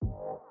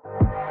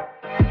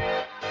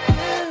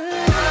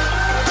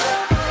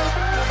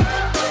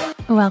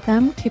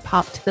Welcome to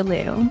Pop to the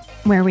Loo,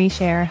 where we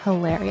share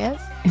hilarious,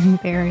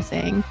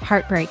 embarrassing,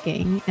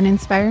 heartbreaking, and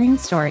inspiring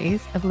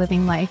stories of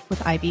living life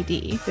with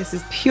IBD. This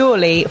is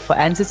purely for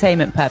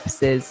entertainment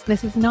purposes.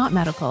 This is not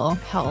medical,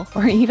 health,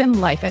 or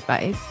even life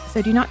advice,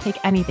 so do not take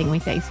anything we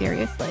say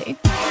seriously.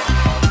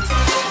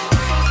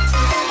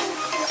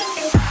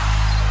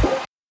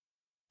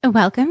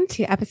 Welcome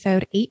to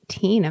episode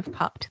 18 of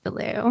Pop to the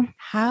Loo.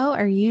 How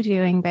are you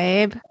doing,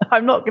 babe?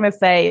 I'm not going to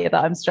say that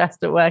I'm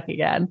stressed at work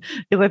again,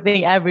 because I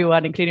think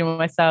everyone, including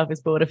myself, is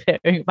bored of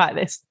hearing about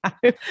this now.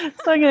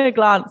 So I'm going to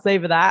glance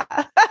over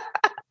that.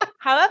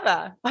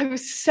 However, I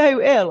was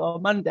so ill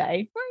on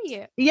Monday. Were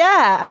you?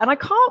 Yeah, and I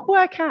can't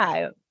work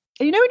out.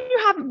 You know when you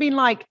haven't been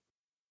like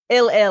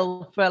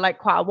ill for like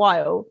quite a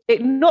while,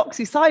 it knocks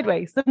you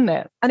sideways, doesn't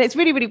it? And it's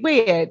really, really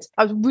weird.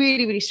 I was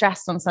really, really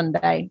stressed on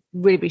Sunday,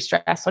 really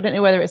stressed. I don't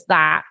know whether it's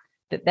that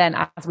then,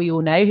 as we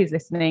all know who's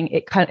listening,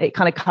 it kind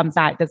of comes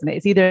out, doesn't it?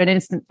 It's either an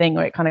instant thing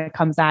or it kind of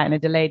comes out in a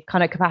delayed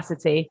kind of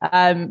capacity.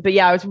 But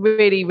yeah, I was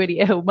really, really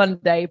ill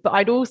Monday. But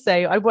I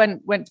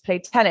went to play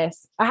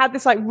tennis. I had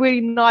this like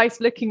really nice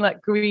looking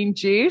like green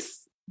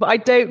juice, but I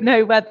don't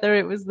know whether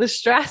it was the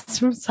stress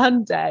from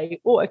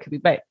Sunday, or it could be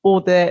both, or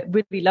the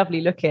really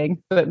lovely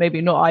looking, but maybe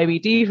not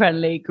IBD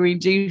friendly green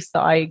juice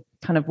that I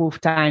kind of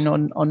wolfed down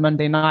on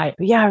Monday night.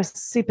 But yeah, I was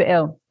super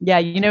ill. Yeah,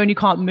 you know, when you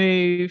can't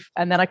move,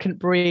 and then I couldn't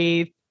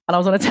breathe, and I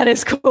was on a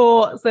tennis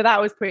court. So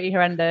that was pretty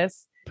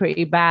horrendous,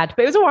 pretty bad.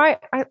 But it was all right.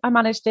 I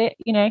managed it.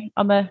 You know,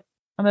 I'm a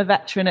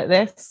veteran at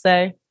this.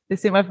 So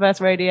this is my first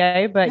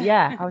rodeo. But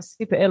yeah, I was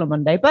super ill on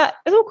Monday. But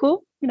it's all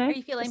cool. You know. Are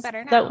you feeling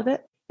better now? Dealt with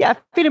it. Yeah,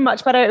 feeling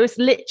much better. It was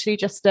literally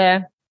just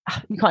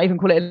you can't even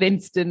call it an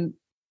instant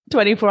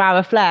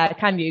 24-hour flare,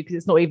 can you? Because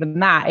it's not even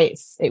that.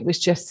 It was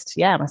just,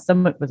 yeah, my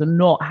stomach was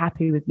not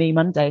happy with me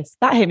Monday. So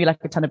that hit me like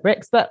a ton of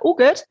bricks, but all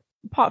good.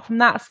 Apart from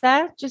that,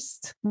 Sarah,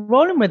 just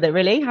rolling with it,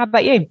 really. How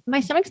about you?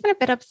 My stomach's been a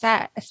bit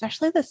upset,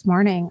 especially this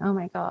morning. Oh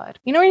my God.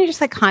 You know, when you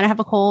just like kind of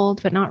have a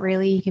cold, but not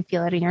really, you can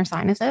feel it in your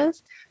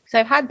sinuses. So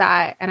I've had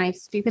that, and I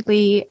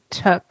stupidly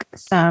took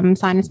some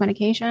sinus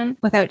medication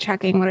without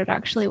checking what it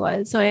actually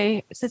was. So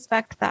I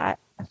suspect that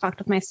I fucked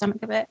with my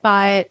stomach a bit,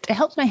 but it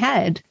helped my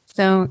head.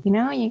 So, you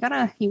know, you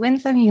win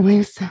some, you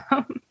lose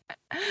some.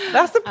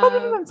 That's the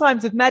problem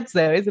sometimes with meds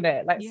though, isn't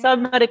it? Like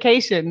some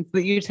medications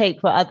that you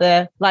take for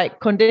other like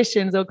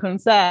conditions or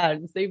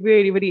concerns, they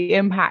really, really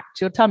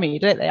impact your tummy,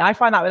 don't they? I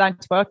find that with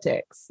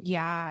antibiotics.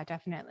 Yeah,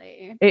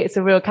 definitely. It's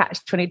a real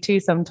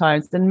catch-22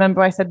 sometimes. And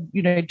remember I said,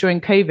 you know, during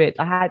COVID,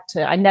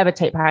 I never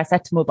take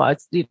paracetamol, but I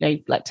was, you know,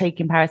 like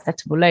taking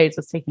paracetamol loads,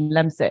 I was taking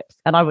Lemsip,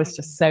 and I was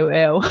just so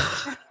ill.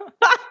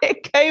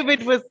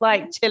 COVID was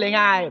like chilling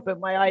out, but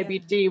my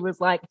IBD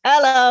was like,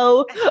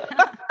 hello.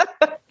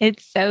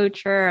 It's so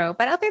true.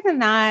 But other than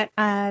that,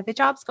 the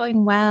job's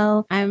going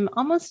well. I'm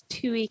almost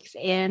 2 weeks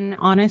in.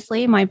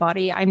 Honestly, my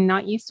body, I'm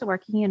not used to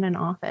working in an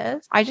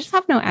office. I just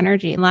have no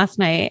energy. And last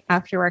night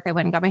after work, I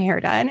went and got my hair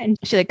done, and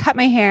she like cut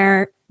my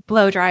hair,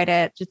 blow dried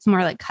it, just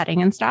more like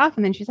cutting and stuff.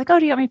 And then she's like, oh,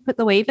 do you want me to put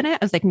the wave in it?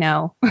 I was like,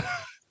 no.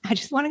 I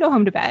just want to go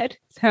home to bed.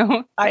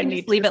 So I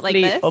need to leave it like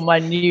this on my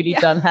newly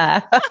done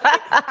hair.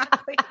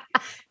 Exactly.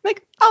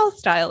 Like, I'll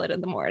style it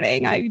in the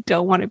morning. I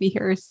don't want to be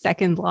here a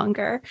second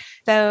longer.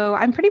 So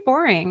I'm pretty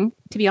boring,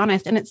 to be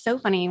honest. And it's so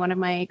funny. One of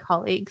my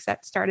colleagues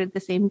that started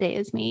the same day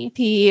as me,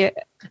 he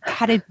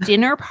had a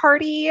dinner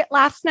party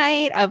last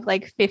night of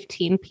like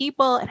 15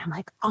 people. And I'm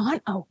like,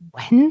 on a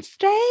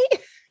Wednesday?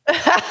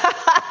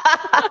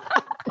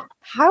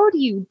 How do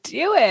you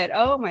do it?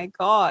 Oh my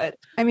God.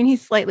 I mean,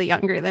 he's slightly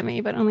younger than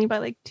me, but only by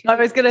like 2 years. I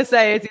was going to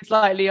say, is he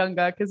slightly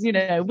younger? Because, you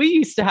know, we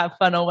used to have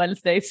fun on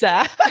Wednesdays,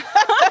 Sarah.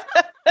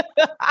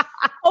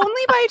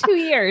 Only by 2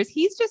 years.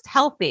 He's just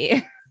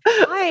healthy.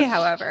 I,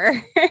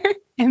 however,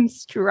 am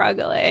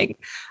struggling.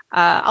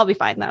 I'll be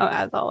fine, though,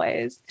 as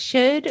always.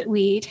 Should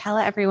we tell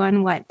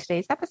everyone what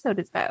today's episode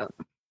is about?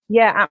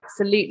 Yeah,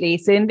 absolutely.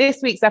 So in this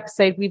week's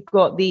episode, we've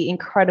got the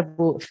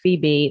incredible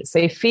Phoebe.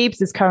 So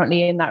Phoebes is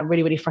currently in that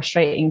really, really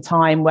frustrating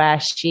time where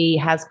she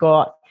has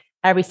got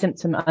every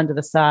symptom under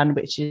the sun,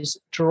 which is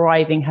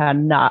driving her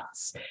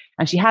nuts.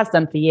 And she has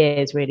done for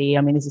years, really.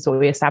 I mean, this is what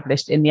we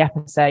established in the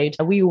episode.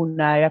 We all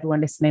know,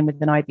 everyone listening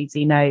with an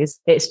IBD knows,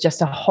 it's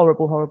just a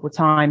horrible, horrible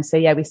time. So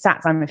yeah, we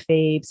sat down with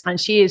Phoebes, and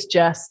she is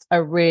just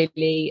a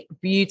really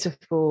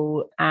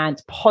beautiful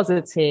and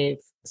positive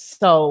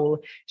soul.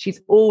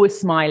 She's always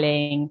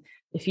smiling.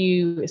 If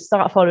you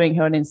start following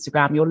her on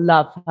Instagram, you'll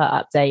love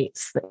her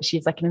updates.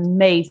 She's like an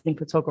amazing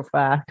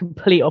photographer,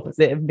 complete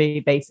opposite of me,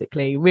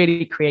 basically,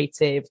 really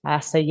creative.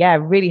 So yeah,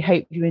 really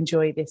hope you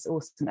enjoy this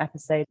awesome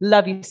episode.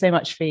 Love you so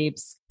much,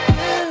 Phoebes.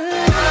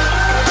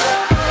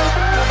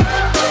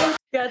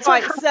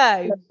 Right,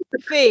 so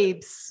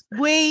Phoebes,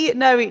 we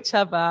know each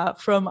other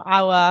from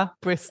our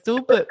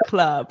Bristol Book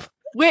Club,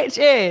 which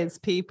is,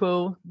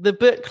 people, the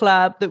book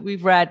club that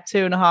we've read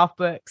 2.5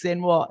 books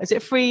in, what is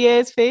it, 3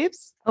 years,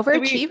 Phoebes?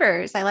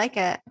 Overachievers. I like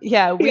it.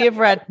 Yeah, we have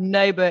read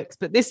no books,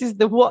 but this is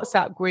the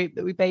WhatsApp group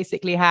that we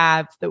basically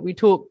have, that we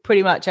talk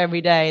pretty much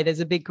every day.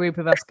 There's a big group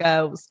of us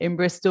girls in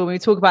Bristol. We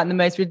talk about the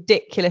most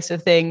ridiculous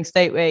of things,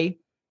 don't we?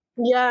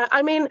 Yeah,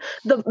 I mean,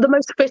 the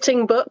most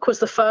fitting book was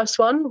the first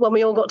one when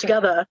we all got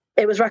together.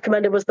 It was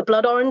recommended was the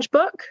Blood Orange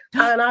book.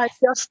 And I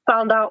just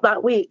found out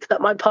that week that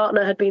my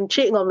partner had been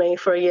cheating on me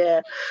for a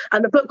year.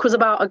 And the book was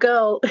about a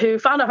girl who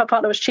found out her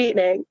partner was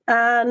cheating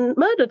and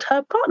murdered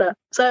her partner.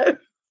 So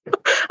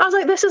I was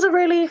like, this is a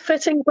really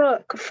fitting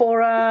book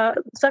for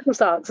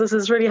circumstance. This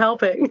is really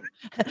helping.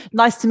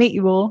 Nice to meet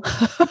you all.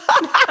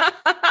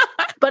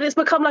 But it's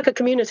become like a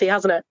community,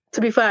 hasn't it?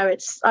 To be fair,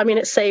 it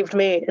saved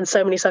me in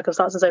so many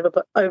circumstances over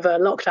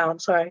lockdown.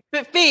 Sorry.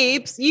 But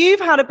Phoebes, you've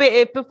had a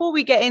bit of, before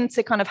we get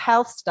into kind of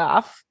health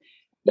stuff,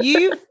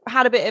 you've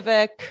had a bit of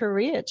a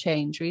career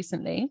change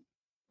recently.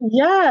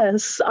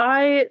 Yes,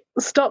 I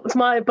stopped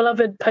my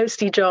beloved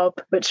postie job,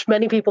 which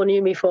many people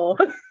knew me for.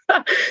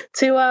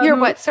 Your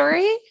what,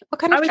 sorry? What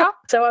kind of job?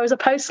 So I was a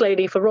post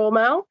lady for Royal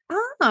Mail.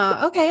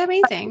 Oh, okay,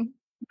 amazing.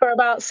 For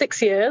about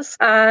 6 years,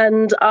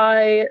 and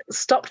I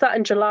stopped that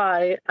in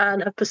July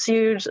and have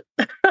pursued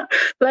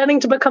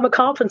learning to become a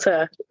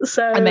carpenter.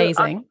 So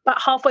amazing. I'm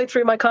about halfway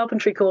through my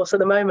carpentry course at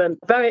the moment.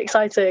 Very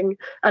exciting,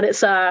 and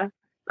it's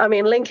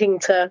linking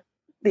to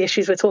the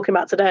issues we're talking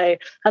about today,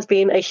 has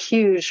been a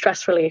huge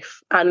stress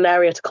relief and an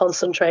area to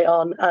concentrate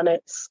on, and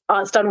it's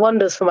done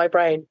wonders for my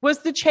brain.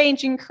 Was the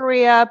change in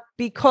career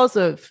because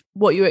of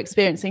what you were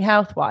experiencing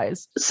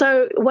health-wise?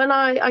 So when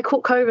I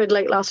caught COVID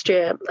late last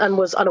year and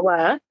was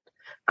unaware,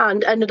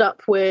 and ended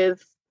up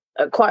with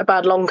quite a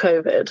bad long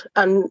COVID.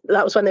 And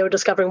that was when they were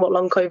discovering what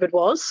long COVID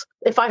was.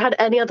 If I had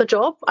any other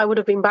job, I would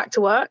have been back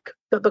to work.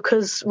 But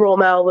because Royal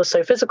Mail was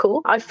so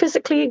physical, I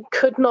physically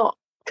could not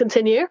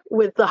continue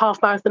with the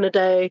half marathon a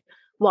day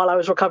while I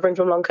was recovering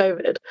from long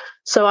COVID.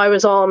 So I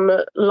was on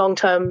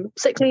long-term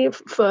sick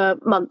leave for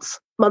months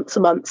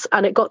and months.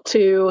 And it got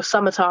to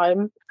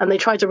summertime and they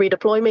tried to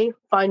redeploy me,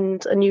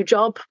 find a new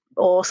job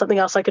or something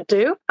else I could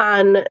do.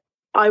 And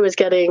I was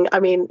getting,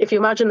 if you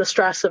imagine the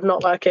stress of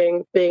not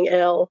working, being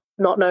ill,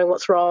 not knowing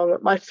what's wrong,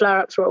 my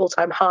flare-ups were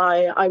all-time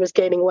high. I was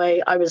gaining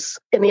weight. I was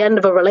in the end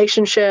of a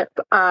relationship,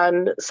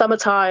 and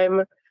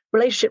summertime,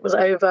 relationship was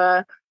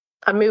over.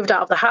 I moved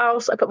out of the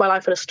house. I put my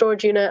life in a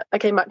storage unit. I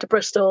came back to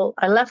Bristol.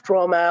 I left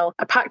Royal Mail.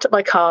 I packed up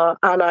my car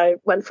and I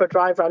went for a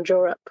drive around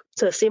Europe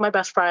to see my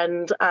best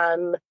friend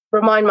and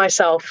remind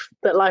myself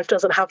that life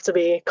doesn't have to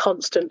be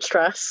constant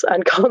stress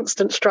and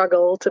constant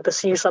struggle to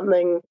pursue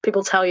something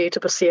people tell you to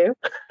pursue.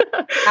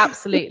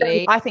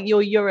 Absolutely. I think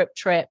your Europe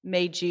trip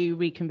made you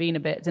reconvene a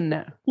bit, didn't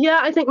it? Yeah,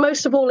 I think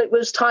most of all it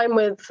was time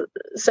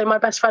so my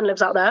best friend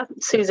lives out there,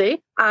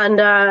 Susie,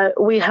 and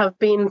we have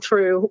been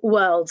through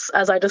worlds,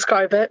 as I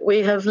describe it. We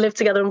have lived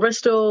together in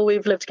Bristol,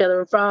 we've lived together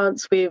in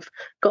France, we've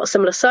got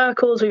similar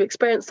circles, we've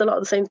experienced a lot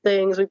of the same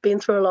things, we've been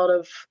through a lot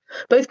of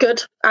both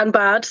good and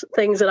bad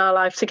things in our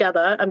life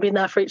together and been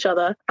there for each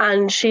other.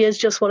 And she is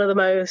just one of the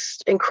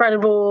most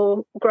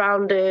incredible,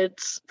 grounded,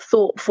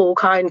 thoughtful,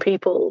 kind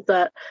people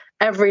that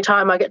every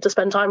time I get to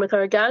spend time with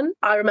her again,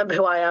 I remember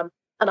who I am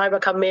and I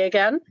become me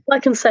again. I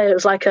can say it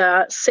was like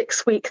a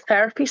 6-week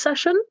therapy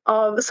session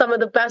of some of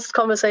the best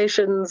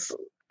conversations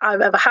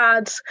I've ever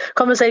had,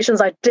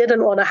 conversations I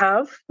didn't want to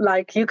have,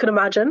 like you can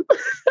imagine.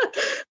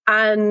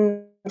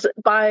 And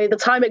by the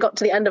time it got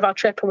to the end of our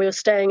trip and we were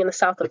staying in the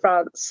south of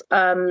France,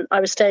 I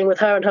was staying with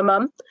her and her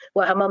mum,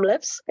 where her mum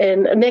lives,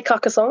 near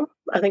Carcassonne.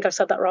 I think I've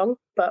said that wrong,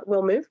 but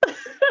we'll move.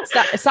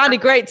 It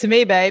sounded great to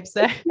me, babe,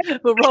 so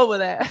we'll roll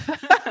with it.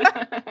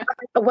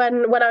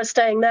 When I was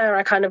staying there,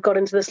 I kind of got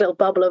into this little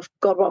bubble of,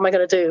 God, what am I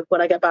going to do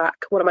when I get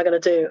back? What am I going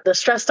to do? The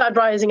stress started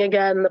rising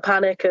again, the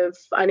panic of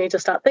I need to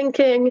start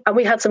thinking. And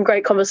we had some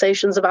great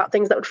conversations about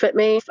things that would fit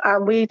me.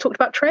 And we talked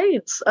about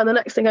trades. And the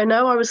next thing I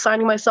know, I was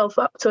signing myself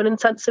up to an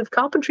intensive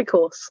carpentry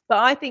course. But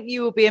I think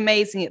you will be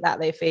amazing at that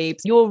though,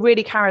 Phoebes. You're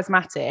really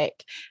charismatic.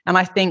 And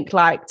I think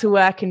like to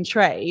work in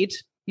trade,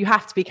 you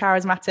have to be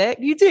charismatic.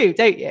 You do,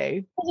 don't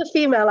you? As a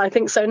female, I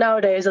think so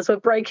nowadays, as we're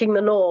breaking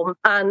the norm.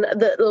 And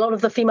a lot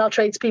of the female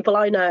tradespeople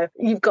I know,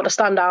 you've got to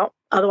stand out.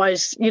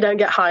 Otherwise, you don't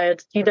get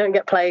hired. You don't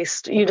get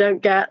placed. You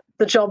don't get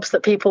the jobs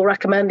that people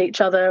recommend each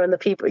other and the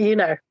people,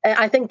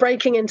 I think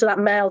breaking into that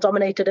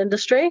male-dominated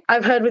industry.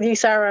 I've heard with you,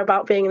 Sarah,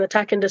 about being in the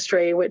tech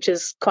industry, which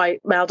is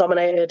quite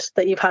male-dominated,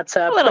 that you've had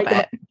to... A little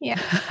bit. Yeah.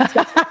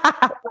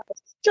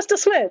 Just a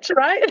switch,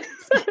 right?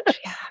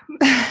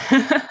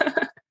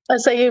 Yeah. And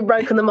so you've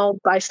broken the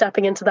mold by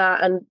stepping into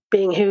that and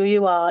being who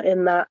you are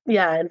in that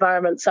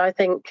environment. So I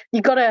think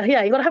you gotta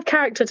have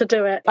character to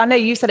do it. I know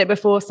you said it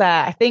before,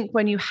 Sarah. I think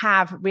when you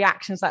have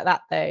reactions like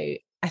that, though,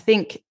 I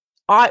think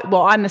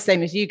I'm the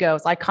same as you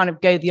girls. I kind of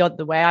go the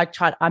other way.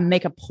 I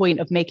make a point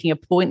of making a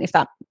point, if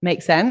that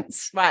makes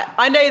sense. Right.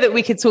 I know that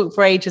we could talk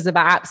for ages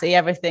about absolutely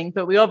everything,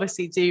 but we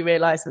obviously do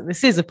realise that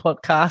this is a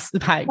podcast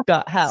about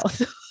gut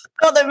health.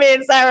 Not that me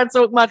and Sarah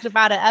talk much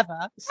about it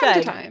ever.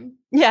 Time.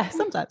 Yeah,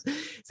 sometimes.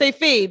 So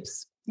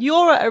Phoebes,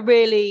 you're at a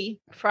really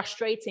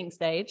frustrating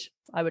stage,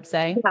 I would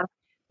say,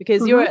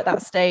 because you're at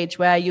that stage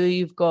where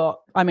you've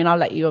got, I mean, I'll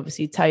let you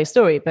obviously tell your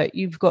story, but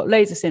you've got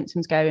loads of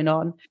symptoms going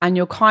on and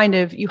you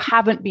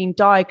haven't been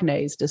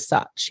diagnosed as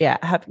such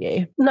yet, have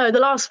you? No, the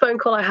last phone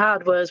call I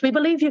had was, we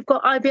believe you've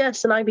got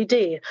IBS and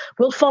IBD.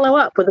 We'll follow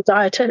up with a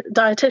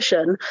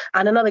dietitian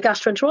and another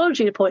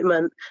gastroenterology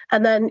appointment.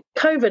 And then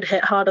COVID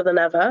hit harder than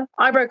ever.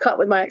 I broke up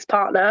with my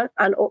ex-partner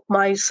and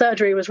my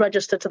surgery was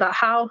registered to that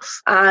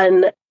house,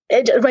 and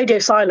radio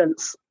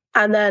silence.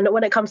 And then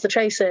when it comes to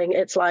chasing,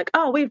 it's like,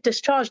 oh, we've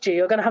discharged you.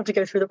 You're going to have to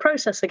go through the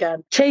process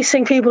again.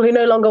 Chasing people who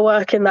no longer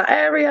work in that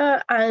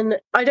area. And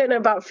I don't know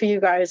about for you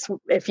guys,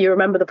 if you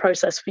remember the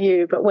process for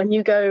you, but when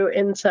you go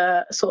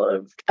into sort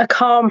of a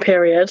calm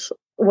period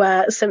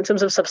where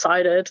symptoms have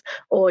subsided,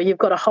 or you've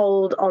got a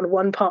hold on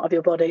one part of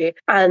your body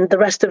and the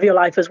rest of your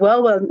life is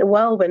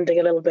whirlwinding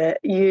a little bit,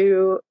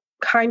 you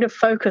kind of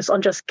focus on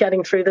just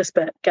getting through this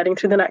bit, getting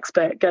through the next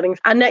bit,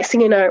 and next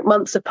thing you know,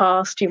 months have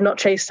passed, you've not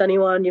chased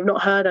anyone, you've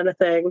not heard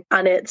anything,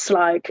 and it's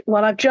like,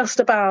 well, I've just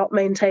about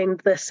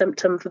maintained this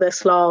symptom for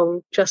this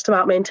long, just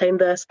about maintained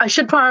this. I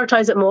should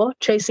prioritize it more,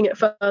 chasing it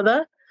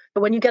further.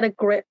 But when you get a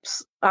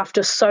grips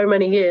after so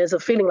many years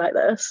of feeling like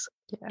this,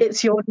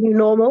 it's your new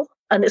normal.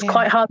 And it's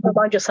quite hard to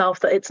remind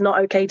yourself that it's not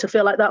okay to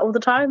feel like that all the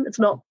time. It's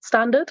not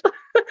standard.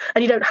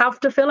 And you don't have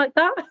to feel like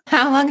that.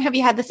 How long have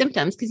you had the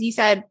symptoms? Because you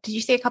said, did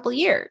you say a couple of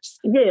years?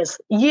 Years.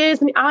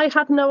 And I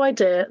had no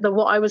idea that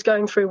what I was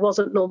going through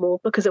wasn't normal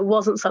because it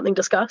wasn't something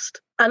discussed.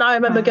 And I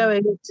remember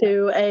going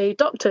to a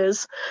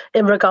doctor's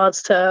in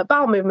regards to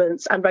bowel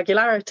movements and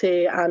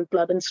regularity and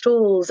blood in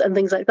stools and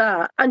things like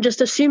that, and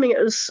just assuming it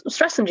was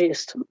stress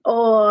induced.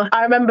 Or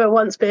I remember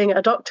once being at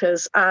a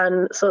doctor's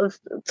and sort of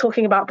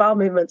talking about bowel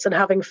movements and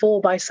having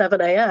 4 by 7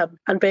 a.m.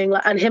 and being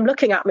like, and him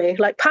looking at me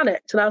like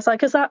panicked. And I was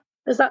like, is that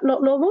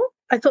not normal?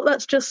 I thought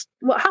that's just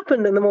what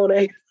happened in the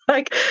morning.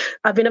 Like,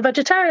 I've been a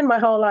vegetarian my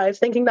whole life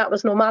thinking that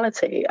was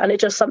normality. And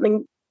it's just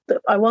something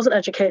that I wasn't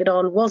educated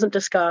on, wasn't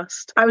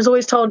discussed. I was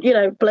always told,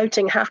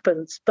 bloating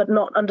happens, but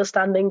not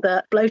understanding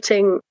that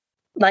bloating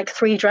like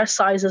 3 dress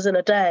sizes in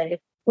a day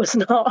was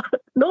not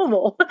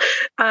normal.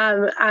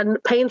 And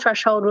pain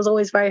threshold was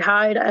always very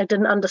high. I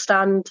didn't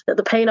understand that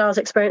the pain I was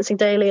experiencing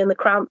daily and the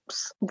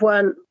cramps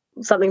weren't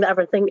something that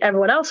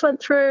everyone else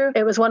went through.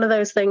 It was one of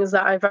those things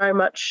that I very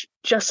much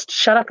just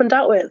shut up and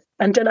dealt with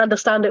and didn't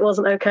understand it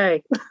wasn't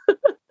okay.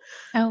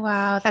 Oh,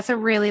 wow. That's a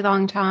really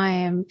long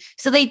time.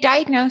 So they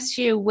diagnosed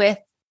you with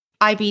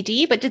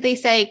IBD, but did they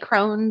say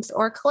Crohn's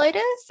or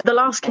colitis? The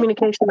last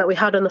communication that we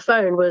had on the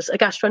phone was a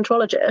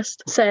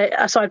gastroenterologist. So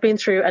I'd been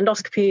through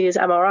endoscopies,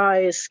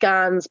 MRIs,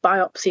 scans,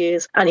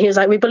 biopsies, and he was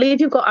like, we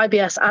believe you've got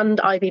IBS and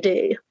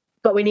IBD,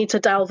 but we need to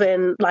delve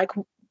in, like,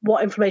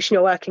 what information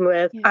you're working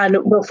with, and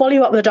we'll follow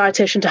you up with a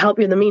dietitian to help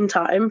you in the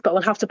meantime, but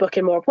we'll have to book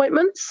in more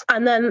appointments.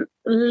 And then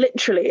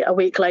literally a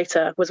week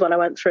later was when I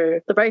went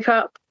through the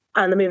breakup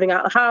and the moving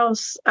out of the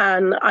house.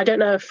 And I don't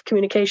know if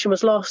communication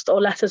was lost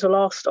or letters were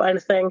lost or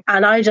anything.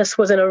 And I just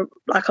was in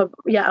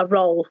a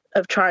role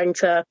of trying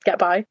to get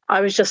by.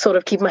 I was just sort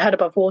of keeping my head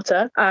above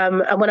water.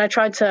 And when I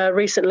tried to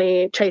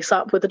recently chase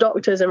up with the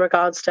doctors in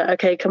regards to,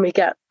 okay, can we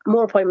get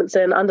more appointments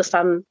in,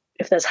 understand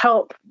if there's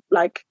help,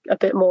 like a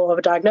bit more of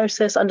a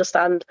diagnosis,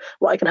 understand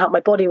what I can help my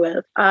body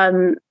with.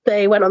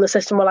 They went on the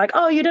system, were like,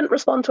 oh, you didn't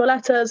respond to a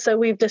letter, so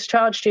we've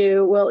discharged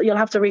you. Well, you'll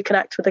have to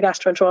reconnect with the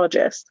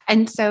gastroenterologist.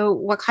 And so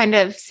what kind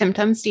of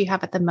symptoms do you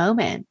have at the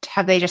moment?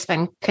 Have they just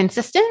been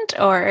consistent?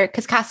 Or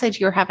because Cass said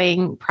you're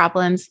having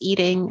problems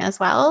eating as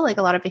well, like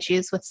a lot of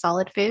issues with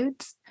solid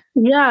foods?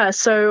 Yeah,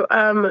 so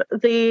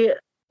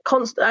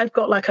I've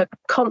got like a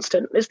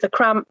constant, it's the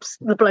cramps,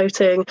 the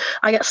bloating.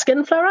 I get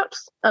skin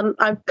flare-ups, and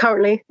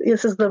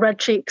this is the red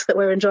cheeks that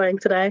we're enjoying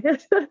today, to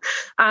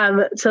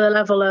the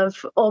level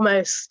of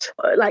almost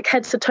like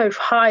head to toe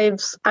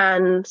hives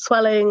and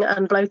swelling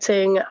and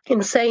bloating,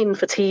 insane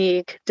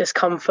fatigue,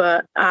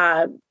 discomfort,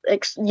 a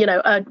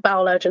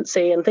bowel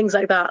urgency and things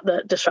like that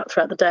disrupt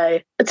throughout the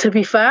day. To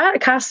be fair,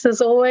 Cass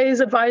has always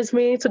advised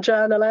me to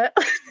journal it,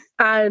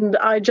 and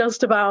I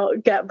just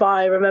about get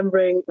by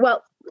remembering,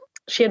 well,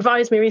 she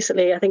advised me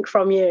recently, I think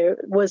from you,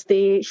 was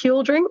the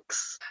Huel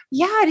drinks.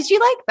 Yeah. Did you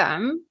like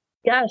them?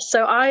 Yeah.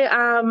 So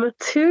I am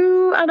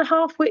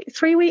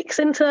 3 weeks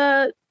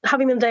into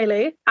having them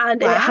daily,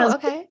 and it has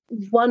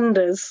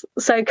wonders.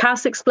 So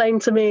Cass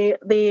explained to me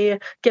the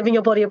giving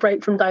your body a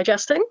break from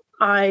digesting.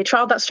 I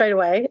tried that straight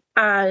away,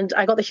 and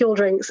I got the Huel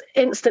drinks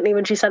instantly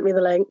when she sent me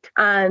the link,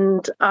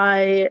 and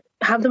I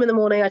have them in the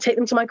morning. I take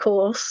them to my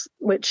course,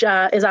 which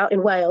is out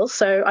in Wales.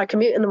 So I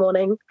commute in the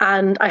morning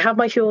and I have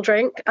my Huel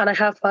drink and I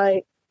have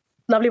my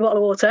lovely bottle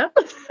of water.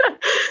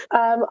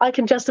 I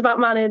can just about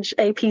manage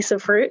a piece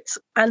of fruit.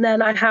 And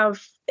then I have,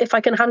 if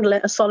I can handle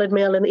it, a solid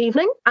meal in the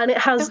evening. And it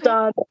has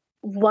done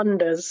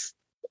wonders.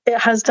 It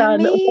has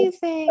done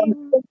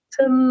amazing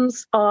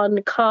symptoms,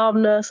 on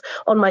calmness,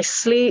 on my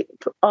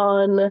sleep,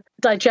 on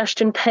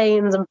digestion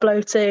pains and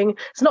bloating.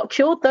 It's not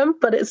cured them,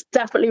 but it's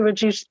definitely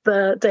reduced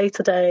the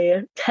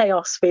day-to-day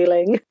chaos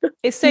feeling.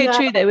 It's so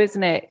true though,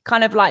 isn't it?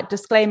 Kind of like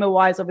disclaimer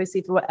wise,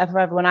 obviously for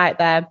everyone out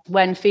there,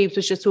 when Phoebes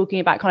was just talking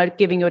about kind of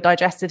giving your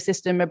digestive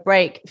system a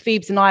break,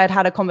 Phoebes and I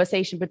had a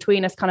conversation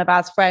between us kind of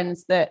as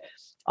friends that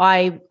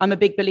I'm a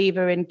big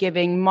believer in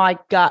giving my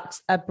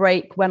gut a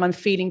break when I'm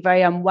feeling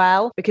very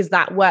unwell, because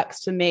that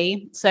works for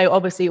me. So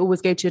obviously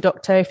always go to your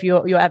doctor if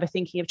you're ever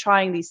thinking of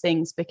trying these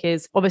things,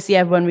 because obviously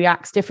everyone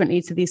reacts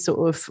differently to these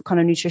sort of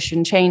kind of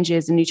nutrition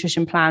changes and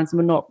nutrition plans.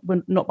 And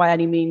we're not by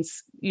any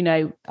means,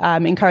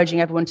 encouraging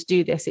everyone to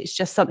do this. It's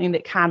just something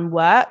that can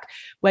work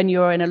when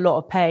you're in a lot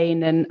of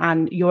pain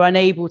and you're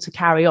unable to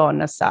carry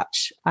on as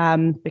such,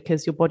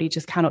 because your body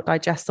just cannot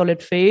digest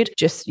solid food.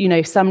 Just,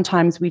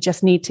 sometimes we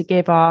just need to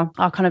give our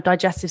kind of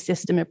digestive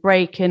system a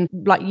break. And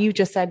like you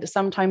just said,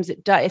 sometimes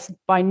it's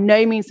by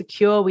no means a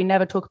cure. We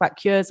never talk about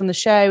cures on the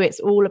show. It's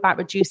all about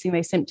reducing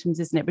those symptoms,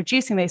 isn't it?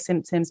 Reducing those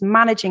symptoms,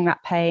 managing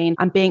that pain,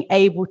 and being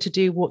able to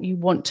do what you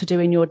want to do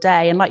in your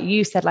day. And like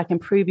you said, like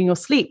improving your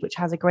sleep, which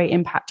has a great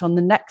impact on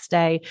the next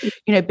day,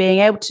 being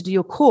able to do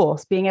your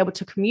course, being able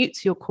to commute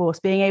to your course,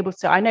 being able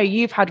to, I know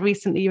you've had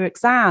recently your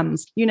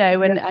exams,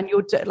 and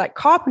you're like,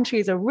 carpentry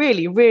is a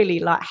really, really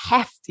like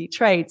hefty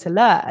trade to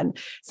learn.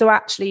 So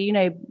actually,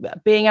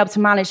 being able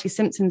to manage these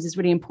symptoms is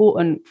really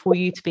important for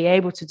you to be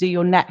able to do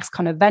your next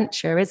kind of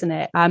venture, isn't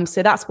it?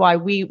 So that's why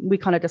we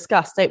kind of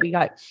discussed, don't we,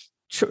 like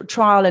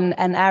trial and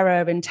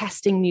error and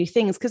testing new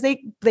things, because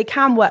they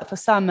can work for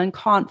some and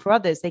can't for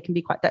others. They can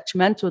be quite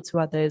detrimental to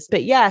others.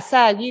 But yeah,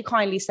 Sarah, you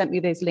kindly sent me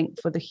those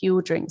links for the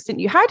Huel drinks,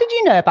 didn't you? How did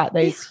you know about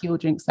those Huel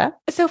drinks, Sarah?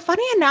 So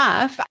funny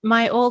enough,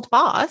 my old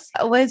boss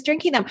was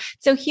drinking them.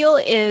 So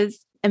Huel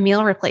is a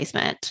meal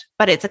replacement,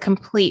 but it's a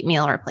complete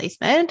meal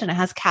replacement and it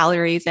has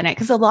calories in it,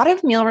 because a lot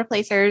of meal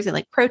replacers and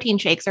like protein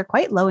shakes are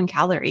quite low in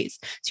calories.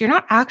 So you're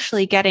not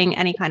actually getting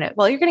any kind of,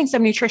 you're getting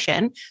some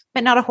nutrition,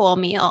 but not a whole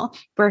meal,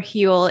 where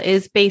Huel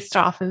is based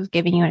off of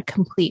giving you a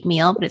complete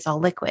meal, but it's all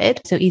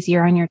liquid. So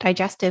easier on your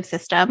digestive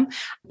system.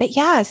 But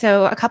yeah,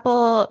 so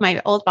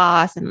my old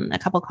boss and a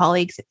couple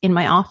colleagues in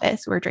my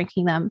office were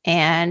drinking them.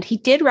 And he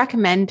did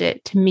recommend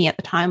it to me at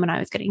the time when I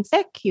was getting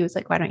sick. He was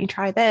like, why don't you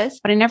try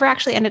this? But I never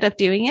actually ended up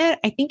doing it.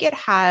 I think it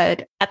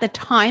had, at the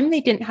time,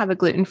 they didn't have a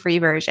gluten-free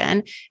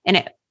version, and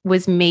it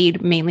was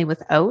made mainly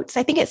with oats.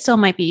 I think it still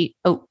might be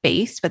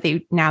oat-based, but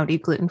they now do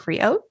gluten-free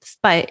oats.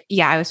 But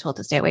yeah, I was told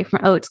to stay away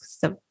from oats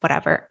because of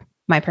whatever,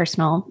 my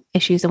personal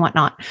issues and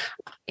whatnot.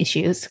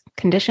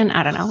 Condition,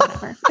 I don't know,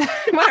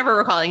 whatever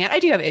we're calling it. I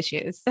do have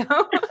issues. So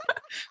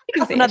we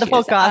can say another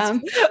issues.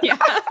 podcast. Yeah.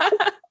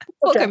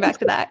 We'll come back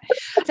to that.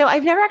 So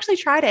I've never actually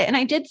tried it. And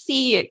I did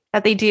see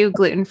that they do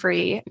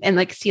gluten-free and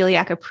like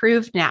celiac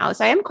approved now.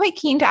 So I am quite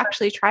keen to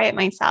actually try it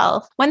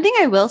myself. One thing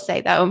I will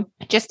say though,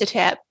 just a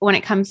tip when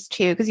it comes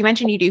to, because you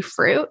mentioned you do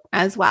fruit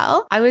as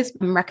well. I was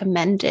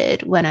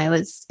recommended when I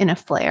was in a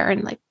flare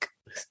and like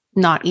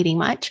not eating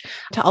much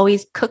to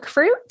always cook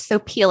fruit. So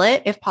peel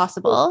it if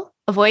possible,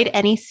 avoid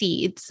any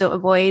seeds. So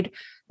avoid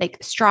like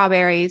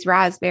strawberries,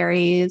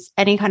 raspberries,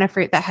 any kind of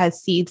fruit that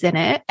has seeds in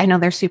it. I know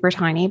they're super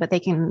tiny, but they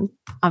can,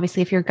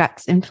 obviously, if your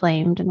gut's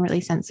inflamed and really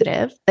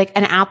sensitive, like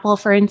an apple,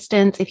 for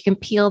instance, if you can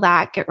peel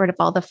that, get rid of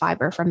all the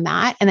fiber from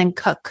that, and then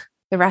cook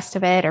the rest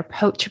of it, or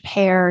poach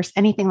pears,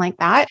 anything like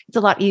that. It's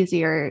a lot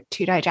easier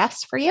to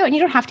digest for you. And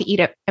you don't have to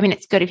eat it. I mean,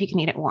 it's good if you can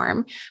eat it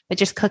warm, but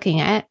just cooking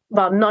it.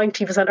 About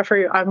 90% of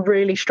fruit I'm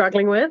really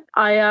struggling with.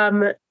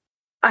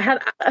 I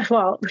had,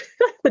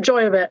 the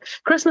joy of it.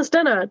 Christmas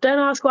dinner. Don't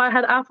ask why I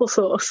had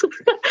applesauce.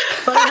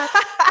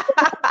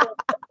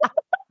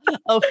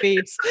 Oh,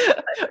 Phoebes.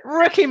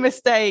 Rookie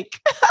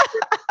mistake.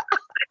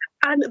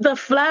 And the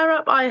flare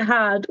up I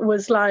had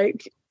was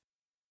like,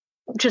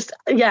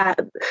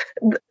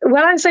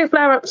 when I say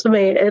flare ups for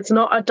me, it's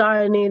not a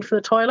dire need for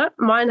the toilet.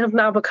 Mine have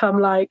now become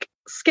like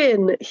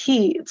skin,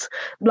 heat,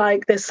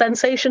 like this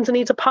sensation to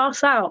need to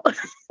pass out.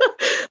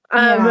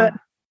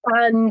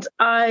 And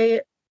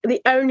the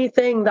only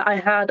thing that I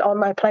had on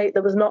my plate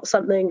that was not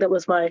something that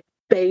was my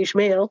beige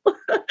meal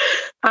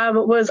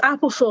was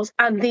applesauce,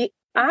 and the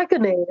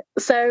agony.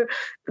 So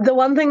the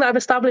one thing that I've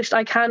established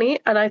I can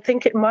eat, and I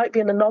think it might be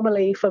an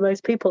anomaly for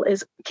most people,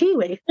 is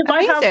kiwi. If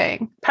I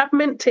have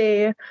peppermint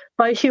tea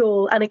by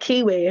Huel and a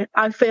kiwi,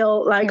 I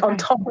feel like on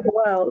top of the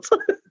world.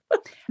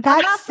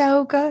 That's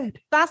so good.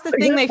 That's the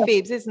thing though,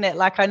 Phoebes, isn't it?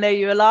 Like, I know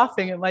you were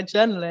laughing at my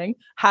journaling.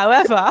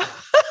 However,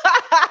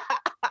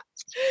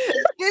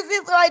 this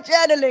is why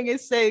journaling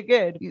is so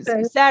good.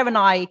 Sarah and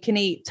I can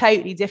eat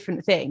totally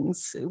different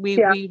things.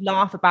 We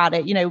laugh about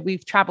it.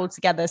 We've traveled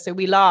together, so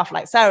we laugh.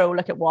 Like, Sarah will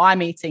look at what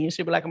I'm eating and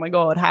she'll be like, oh my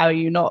God, how are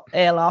you not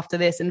ill after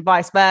this? And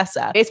vice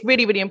versa. It's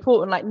really, really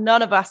important. Like,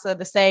 none of us are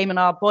the same, and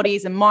our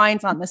bodies and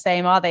minds aren't the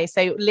same, are they?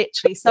 So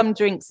literally some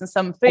drinks and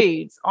some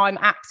foods I'm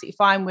absolutely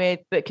fine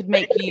with, but could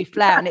make you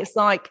flare. And it's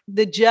like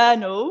the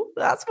journal.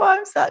 That's why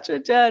I'm such a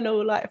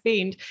journal like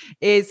fiend,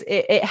 is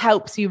it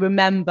helps you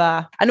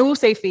remember. And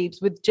also, Phoebes,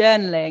 with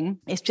journaling, journaling.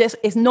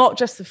 It's not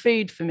just the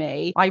food for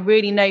me. I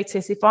really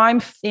notice if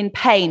I'm in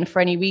pain for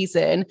any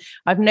reason,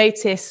 I've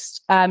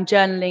noticed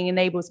journaling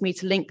enables me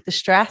to link the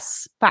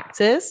stress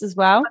factors as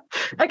well.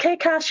 Okay,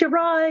 Cash, you're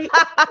right.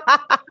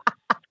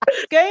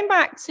 Going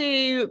back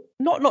to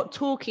not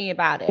talking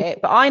about it,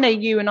 but I know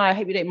you and I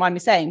hope you don't mind me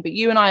saying, but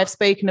you and I have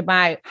spoken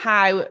about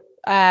how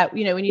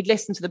when you'd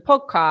listen to the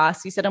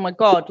podcast, you said, oh my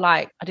God,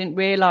 like I didn't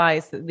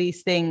realize that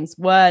these things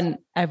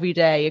weren't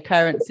everyday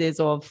occurrences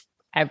of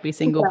every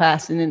single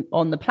person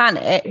on the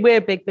planet.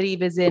 We're big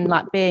believers in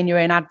like being your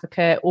own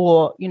advocate,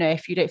 or,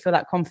 if you don't feel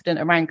that confident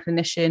around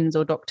clinicians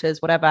or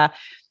doctors, whatever,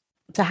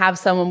 to have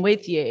someone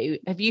with you.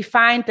 Have you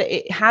found that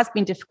it has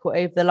been difficult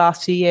over the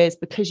last few years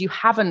because you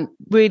haven't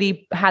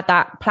really had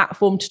that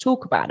platform to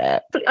talk about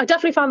it? I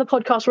definitely found the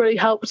podcast really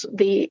helped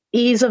the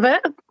ease of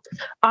it.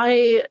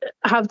 I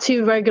have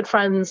two very good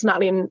friends,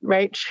 Natalie and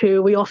Rach,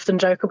 who we often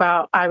joke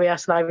about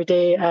IBS and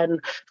IBD and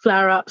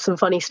flare-ups and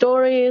funny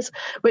stories,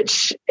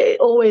 which it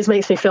always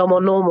makes me feel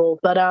more normal.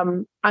 But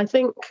I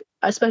think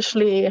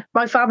especially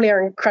my family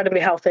are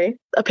incredibly healthy,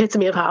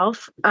 epitome of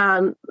health,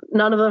 and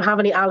none of them have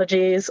any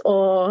allergies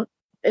or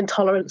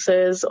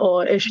intolerances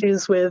or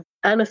issues with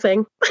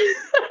anything.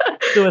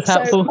 It was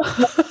helpful.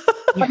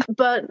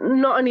 But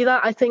not only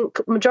that, I think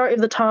majority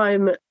of the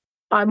time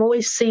I'm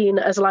always seen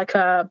as like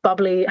a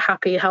bubbly,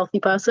 happy, healthy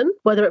person,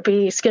 whether it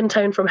be skin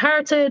tone from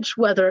heritage,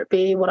 whether it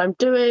be what I'm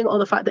doing, or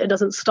the fact that it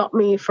doesn't stop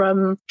me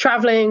from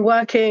traveling,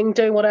 working,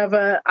 doing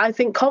whatever. I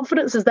think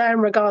confidence is there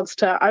in regards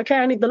to, okay,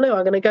 I need the loo,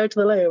 I'm going to go to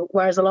the loo.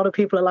 Whereas a lot of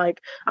people are like,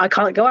 I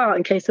can't go out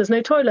in case there's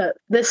no toilet,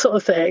 this sort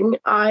of thing.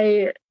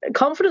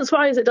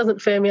 Confidence-wise, it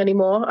doesn't fear me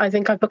anymore. I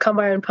think I've become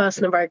my own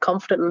person and very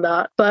confident in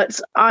that.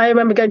 But I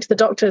remember going to the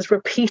doctors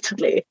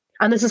repeatedly,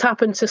 and this has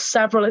happened to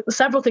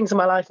several things in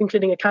my life,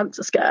 including a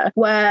cancer scare,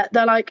 where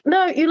they're like,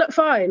 no, you look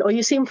fine, or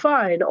you seem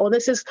fine, or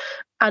this is,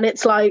 and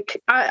it's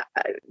like, I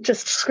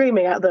just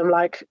screaming at them,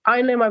 like,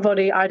 I know my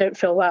body, I don't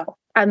feel well.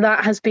 And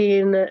that has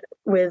been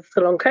with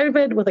the long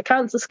COVID, with a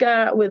cancer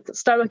scare, with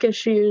stomach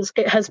issues.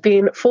 It has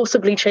been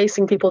forcibly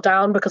chasing people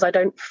down because I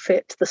don't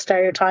fit the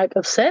stereotype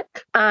of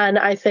sick. And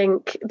I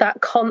think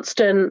that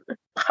constant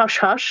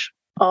hush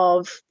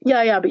of,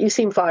 yeah, but you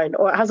seem fine,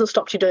 or it hasn't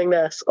stopped you doing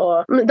this,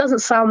 or it doesn't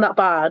sound that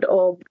bad,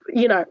 or,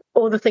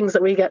 all the things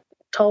that we get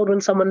told when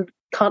someone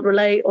can't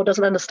relate or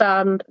doesn't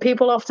understand.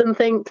 People often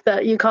think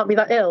that you can't be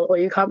that ill, or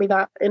you can't be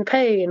that in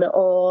pain,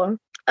 or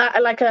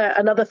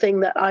another thing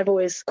that I've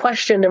always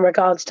questioned in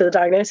regards to the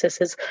diagnosis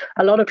is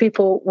a lot of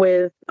people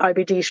with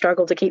IBD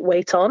struggle to keep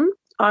weight on.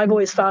 I've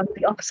always found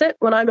the opposite.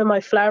 When I'm in my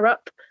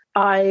flare-up,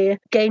 I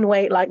gain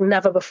weight like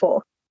never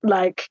before.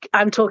 Like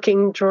I'm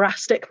talking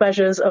drastic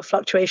measures of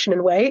fluctuation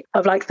in weight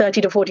of like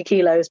 30 to 40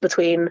 kilos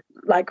between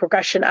like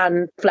regression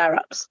and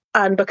flare-ups.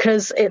 And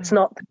because it's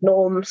not the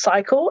norm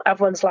cycle,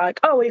 everyone's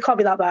like, oh, well, you can't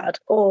be that bad.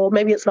 Or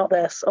maybe it's not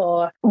this.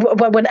 Or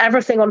when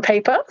everything on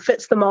paper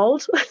fits the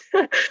mold.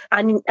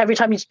 And every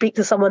time you speak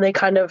to someone, they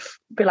kind of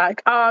be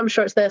like, oh, I'm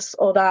sure it's this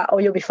or that,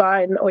 or you'll be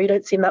fine, or you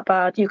don't seem that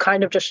bad. You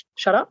kind of just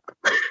shut up.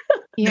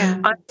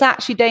 Yeah. It's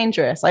actually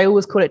dangerous. I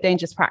always call it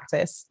dangerous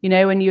practice.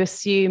 When you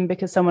assume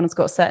because someone has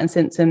got certain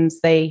symptoms,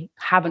 they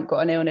haven't got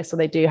an illness, or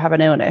they do have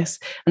an illness,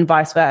 and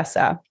vice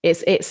versa.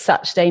 It's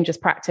such dangerous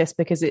practice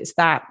because it's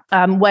that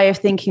way of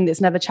thinking that's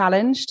never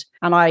challenged.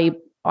 And I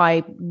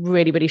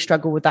really, really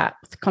struggle with that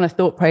kind of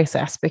thought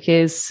process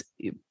because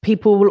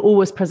people will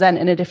always present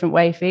in a different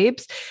way,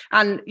 Phoebes.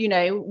 And,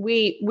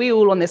 we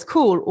all on this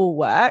call all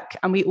work,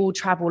 and we all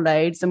travel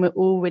loads, and we're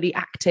all really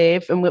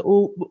active, and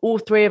all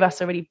three of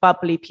us are really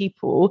bubbly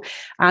people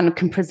and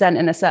can present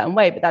in a certain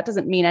way. But that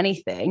doesn't mean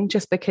anything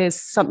just because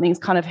something's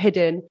kind of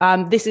hidden.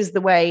 This is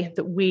the way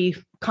that we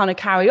kind of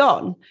carry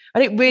on. I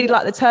don't really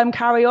like the term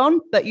carry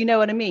on, but you know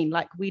what I mean?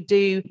 Like we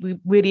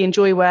really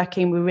enjoy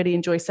working, we really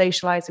enjoy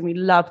socializing, we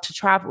love to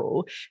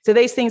travel. So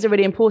those things are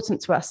really important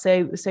to us.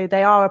 So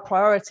they are a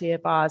priority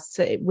of ours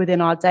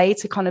within our day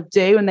to kind of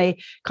do, and they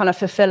kind of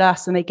fulfill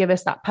us and they give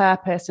us that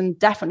purpose. And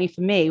definitely for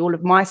me, all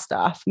of my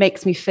stuff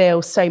makes me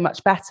feel so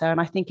much better.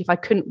 And I think if I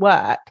couldn't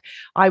work,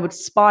 I would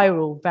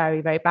spiral very,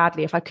 very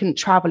badly. If I couldn't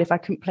travel, if I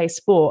couldn't play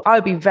sport, I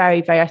would be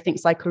very, very, I think,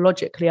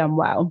 psychologically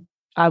unwell.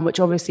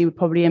 Which obviously would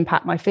probably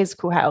impact my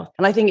physical health.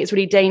 And I think it's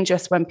really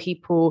dangerous when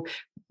people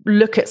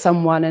look at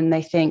someone and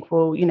they think,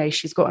 well,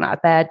 she's gotten out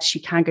of bed, she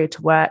can go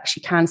to work, she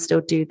can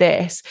still do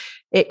this.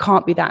 It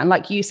can't be that. And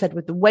like you said,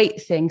 with the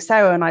weight thing,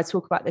 Sarah and I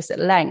talk about this at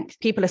length.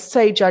 People are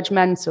so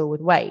judgmental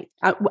with weight,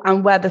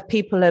 and whether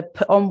people are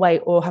put on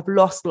weight or have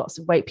lost lots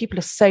of weight, people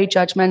are so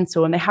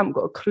judgmental and they haven't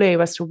got a clue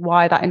as to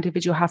why that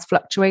individual has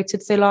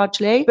fluctuated so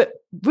largely, but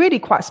really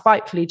quite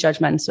spitefully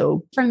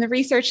judgmental. From the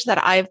research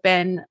that I've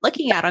been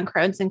looking at on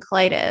Crohn's and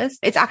colitis,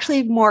 it's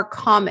actually more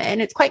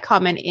common. It's quite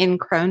common in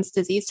Crohn's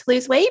disease to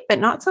lose weight, but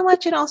not so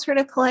much in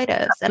ulcerative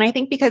colitis. And I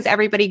think because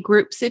everybody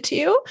groups the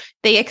two,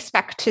 they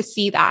expect to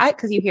see that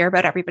because you hear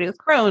about everybody with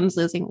Crohn's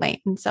losing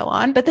weight and so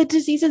on. But the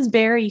diseases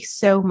vary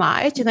so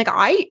much. And like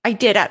I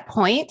did at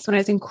points when I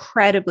was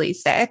incredibly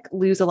sick,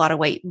 lose a lot of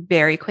weight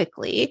very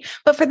quickly.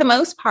 But for the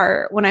most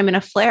part, when I'm in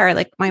a flare,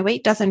 like my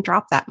weight doesn't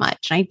drop that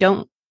much. And I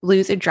don't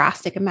lose a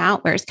drastic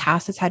amount, whereas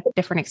Cass has had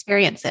different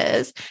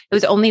experiences. It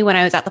was only when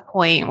I was at the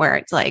point where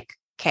it's like,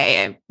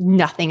 okay,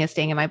 nothing is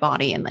staying in my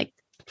body and like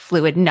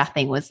fluid,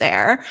 nothing was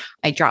there.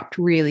 I dropped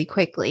really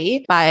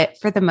quickly. But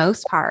for the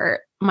most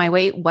part, my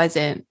weight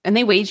wasn't, and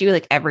they weighed you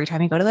like every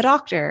time you go to the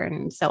doctor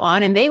and so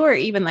on. And they were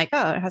even like,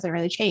 oh, it hasn't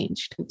really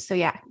changed. So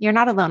yeah, you're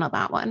not alone on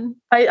that one.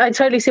 I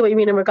totally see what you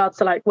mean in regards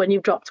to like when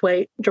you've dropped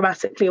weight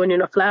dramatically when you're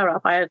in a flare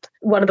up. I had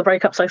one of the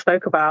breakups I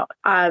spoke about.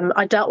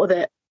 I dealt with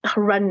it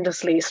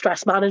horrendously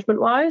stress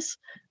management wise.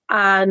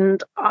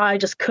 And I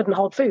just couldn't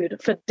hold food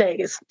for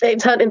days.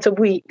 It turned into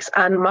weeks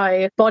and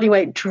my body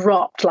weight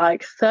dropped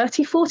like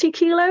 30, 40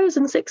 kilos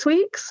in 6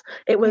 weeks.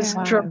 It was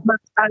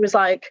dramatic. I was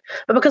like,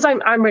 but because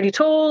I'm really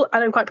tall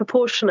and I'm quite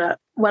proportionate,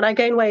 when I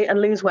gain weight and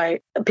lose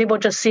weight, people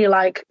just see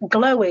like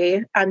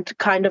glowy and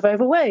kind of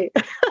overweight.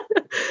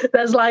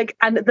 There's like,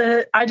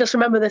 I just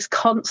remember this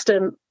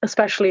constant,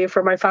 especially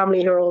from my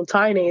family who are all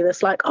tiny,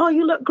 this like, oh,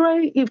 you look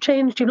great, you've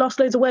changed, you've lost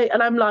loads of weight.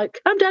 And I'm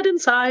like, I'm dead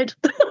inside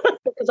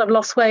because I've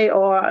lost weight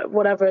or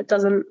whatever. It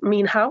doesn't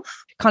mean health.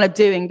 Kind of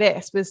doing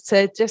this was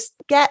to just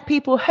get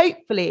people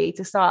hopefully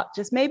to start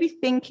just maybe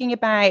thinking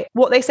about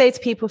what they say to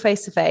people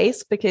face to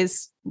face,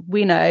 because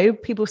we know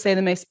people say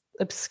the most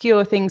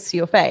obscure things to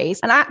your face.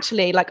 And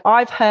actually, like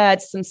I've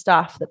heard some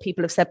stuff that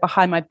people have said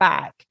behind my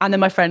back, and then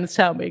my friends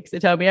tell me because they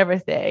tell me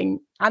everything.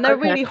 And they're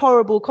really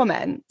horrible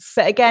comments.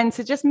 But again,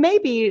 to just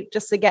maybe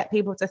just to get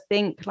people to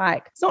think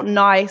like, it's not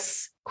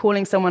nice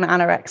calling someone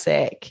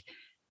anorexic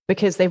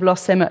because they've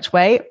lost so much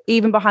weight,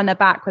 even behind their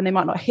back when they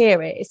might not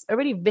hear it. It's a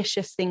really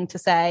vicious thing to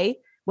say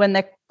when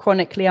they're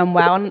chronically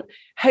unwell, and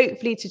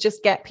hopefully to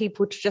just get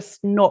people to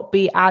just not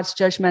be as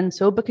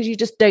judgmental, because you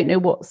just don't know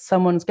what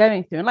someone's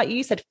going through. And like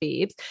you said,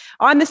 Phoebes,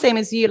 I'm the same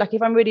as you. Like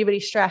if I'm really,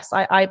 really stressed,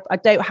 I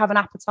don't have an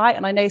appetite,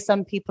 and I know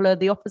some people are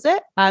the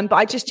opposite. But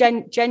I just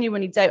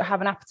genuinely don't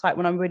have an appetite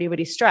when I'm really,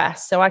 really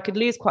stressed. So I could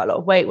lose quite a lot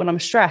of weight when I'm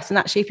stressed. And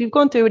actually, if you've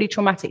gone through a really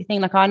traumatic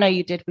thing, like I know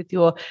you did with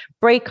your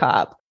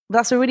breakup,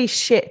 that's a really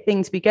shit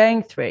thing to be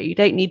going through. You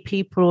don't need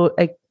people,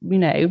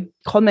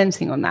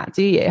 commenting on that,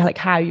 do you? Like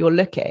how you're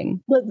looking.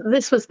 Well,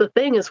 this was the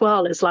thing as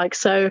well, is like,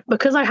 so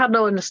because I had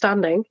no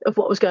understanding of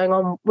what was going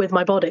on with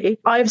my body,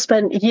 I've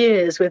spent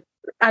years with,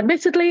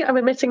 admittedly, I'm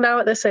admitting now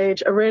at this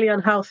age, a really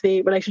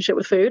unhealthy relationship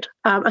with food,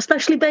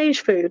 especially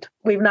beige food.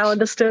 We've now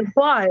understood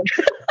why.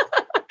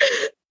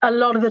 A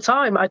lot of the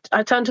time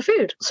I turn to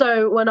food.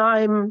 So when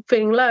I'm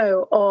feeling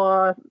low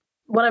or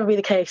whatever be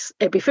the case,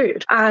 it'd be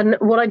food. And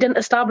what I didn't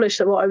establish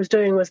that what I was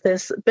doing was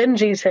this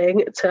binge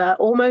eating to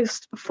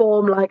almost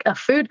form like a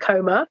food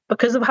coma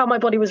because of how my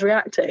body was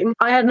reacting.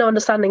 I had no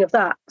understanding of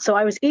that. So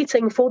I was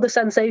eating for the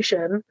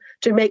sensation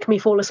to make me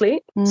fall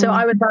asleep. So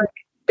I was like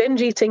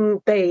binge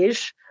eating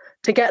beige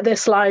to get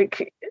this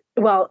like,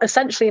 well,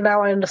 essentially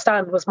now I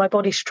understand was my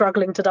body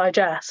struggling to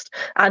digest,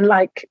 and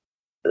like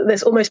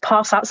this almost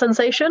pass out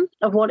sensation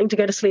of wanting to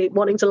go to sleep,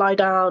 wanting to lie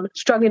down,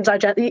 struggling to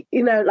digest.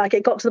 Like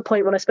it got to the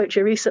point when I spoke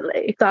to you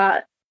recently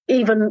that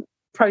even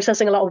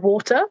processing a lot of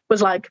water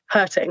was like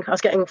hurting. I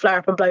was getting flare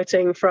up and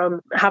bloating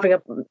from having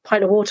a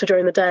pint of water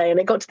during the day. And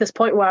it got to this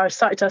point where I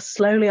started to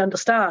slowly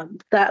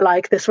understand that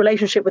like this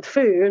relationship with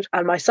food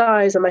and my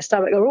size and my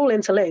stomach are all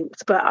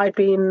interlinked, but I'd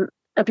been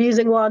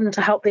abusing one to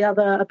help the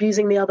other,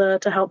 abusing the other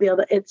to help the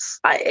other. It's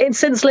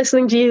since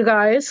listening to you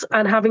guys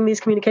and having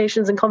these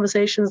communications and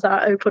conversations that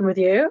are open with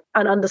you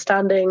and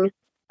understanding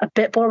a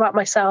bit more about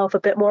myself, a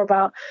bit more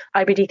about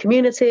IBD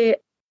community,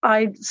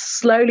 I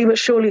slowly but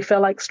surely feel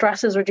like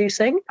stress is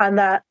reducing, and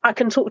that I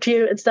can talk to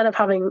you instead of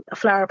having a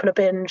flare up and a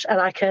binge, and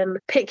I can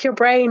pick your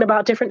brain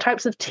about different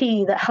types of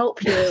tea that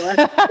help you.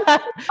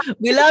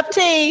 We love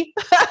tea.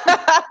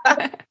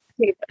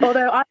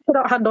 Although I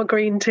cannot handle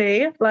green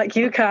tea like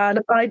you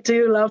can, I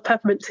do love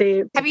peppermint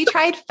tea. Have you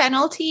tried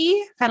fennel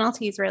tea? Fennel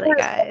tea is really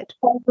good.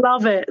 I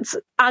love it.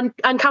 And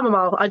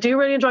chamomile. I do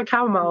really enjoy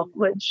chamomile,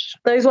 which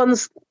those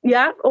ones,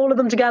 yeah, all of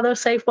them together,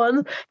 safe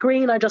ones.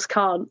 Green, I just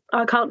can't.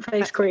 I can't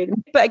face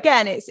green. But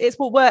again, it's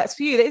what works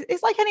for you.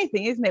 It's like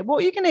anything, isn't it?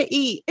 What you're going to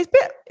eat, it's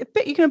a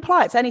bit you can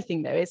apply it to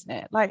anything though, isn't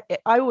it? Like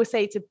I always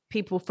say to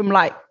people from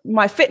like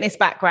my fitness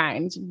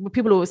background,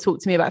 people always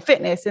talk to me about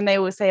fitness and they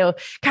always say, oh,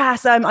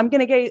 Cass, I'm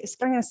going to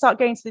start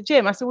going to the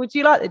gym. I said, well, do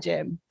you like the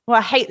gym? Well,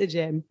 I hate the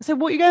gym. I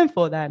said, what are you going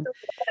for then?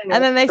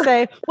 And then they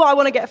say, well, I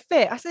want to get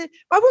fit. I said,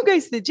 I won't go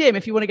to the gym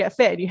if you want to get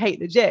fit and you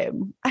hate the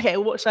gym. Okay,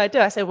 well, what should I do?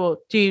 I said, well,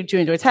 do you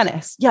enjoy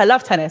tennis? Yeah, I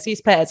love tennis. I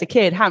used to play it as a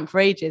kid, hadn't for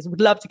ages, would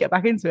love to get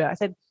back into it. I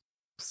said,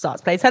 start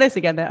to play tennis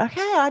again then.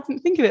 Okay, I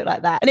didn't think of it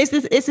like that. And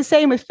it's the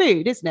same with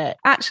food, isn't it?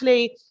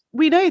 Actually,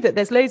 we know that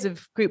there's loads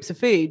of groups of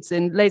foods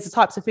and loads of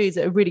types of foods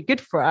that are really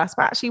good for us.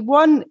 But actually,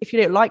 one, if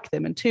you don't like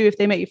them, and two, if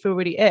they make you feel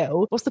really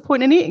ill, what's the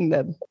point in eating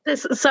them?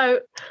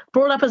 So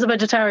brought up as a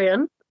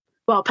vegetarian,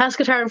 well,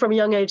 pescatarian from a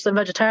young age, then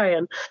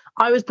vegetarian,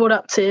 I was brought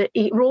up to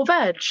eat raw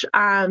veg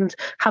and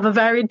have a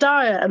varied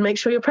diet and make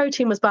sure your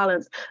protein was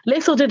balanced.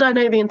 Little did I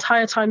know the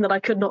entire time that I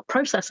could not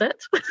process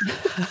it.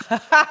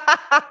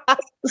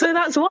 So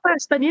that's why I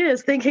spent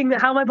years thinking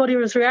that how my body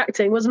was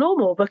reacting was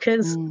normal,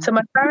 because to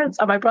my parents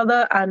and my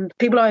brother and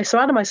people I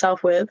surrounded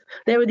myself with,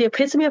 they were the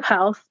epitome of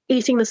health,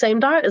 eating the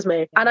same diet as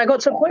me. And I got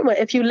to a point where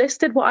if you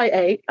listed what I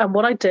ate and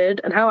what I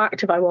did and how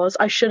active I was,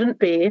 I shouldn't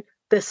be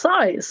this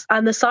size.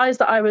 And the size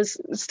that I was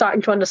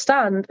starting to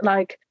understand,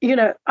 like, you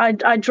know,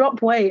 I'd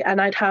drop weight and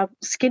I'd have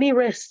skinny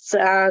wrists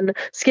and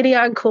skinny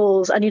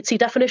ankles, and you'd see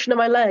definition of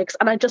my legs,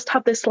 and I just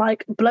have this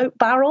like bloat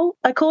barrel,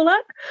 I call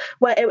it,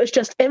 where it was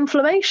just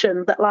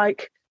inflammation that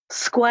like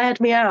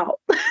squared me out.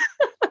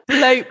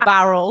 Bloat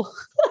barrel.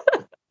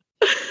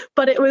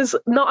 But it was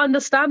not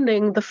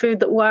understanding the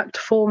food that worked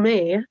for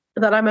me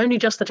that I'm only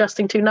just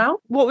adjusting to now.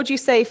 What would you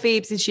say,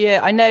 Phoebes, is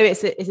I know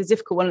it's a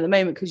difficult one at the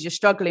moment because you're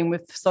struggling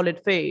with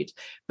solid food,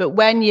 but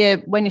when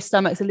your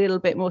stomach's a little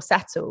bit more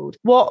settled,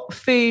 what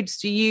foods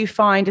do you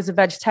find as a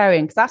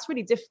vegetarian? Because that's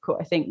really difficult,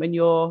 I think, when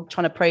you're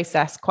trying to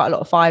process quite a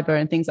lot of fibre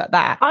and things like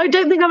that. I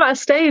don't think I'm at a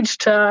stage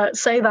to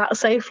say that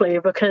safely,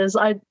 because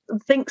I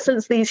think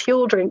since these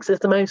Huel drinks is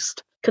the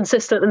most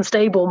consistent and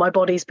stable my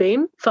body's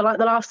been for like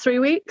the last 3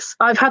 weeks,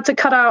 I've had to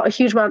cut out a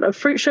huge amount of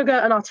fruit sugar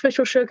and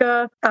artificial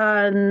sugar.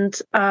 And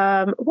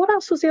what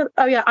else was the other?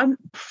 Oh yeah, I'm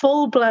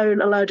full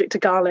blown allergic to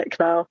garlic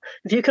now.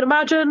 If you can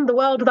imagine the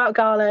world without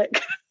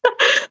garlic.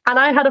 And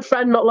I had a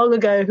friend not long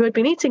ago who had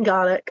been eating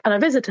garlic, and I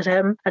visited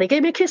him and he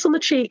gave me a kiss on the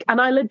cheek, and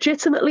I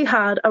legitimately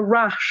had a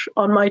rash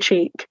on my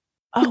cheek.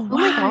 Oh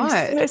my wow. God.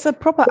 So it's a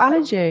proper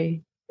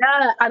allergy.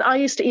 Yeah, and I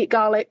used to eat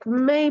garlic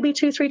maybe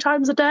 2-3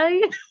 times a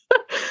day.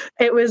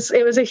 It was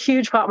a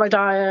huge part of my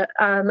diet,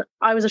 and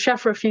I was a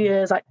chef for a few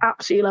years. I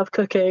absolutely love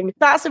cooking.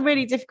 That's a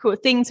really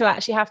difficult thing to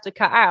actually have to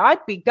cut out.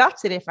 I'd be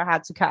gutted if I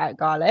had to cut out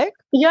garlic.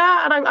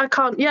 Yeah, and I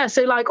can't. Yeah,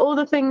 so like all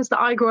the things that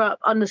I grew up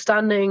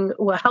understanding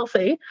were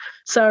healthy.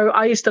 So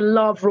I used to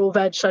love raw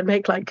veg. So I'd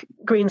make like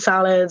green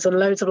salads and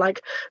loads of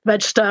like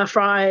veg stir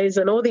fries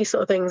and all these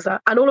sort of things.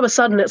 And all of a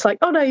sudden it's like,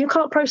 oh no, you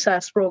can't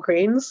process raw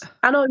greens,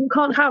 and oh, you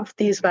can't have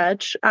these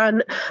veg.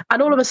 And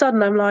all of a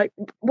sudden I'm like,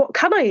 what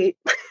can I eat?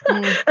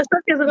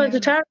 Especially as a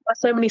vegetarian, there's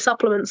so many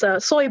supplements are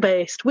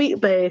soy-based,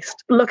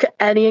 wheat-based. Look at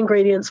any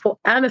ingredients for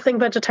anything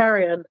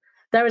vegetarian.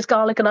 There is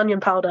garlic and onion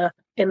powder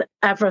in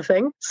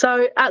everything.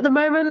 So at the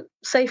moment,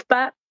 safe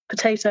bet,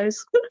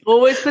 potatoes.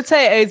 Always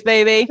potatoes,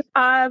 baby.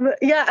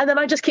 Yeah, and then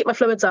I just keep my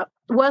fluids up.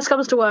 Worst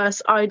comes to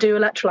worst, I do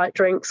electrolyte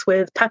drinks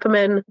with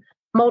peppermint,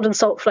 mulled and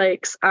salt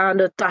flakes,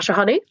 and a dash of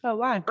honey. Oh,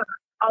 wow.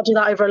 I'll do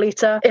that over a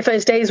litre. If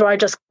there's days where I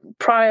just,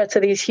 prior to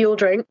these Huel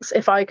drinks,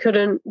 if I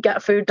couldn't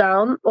get food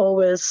down or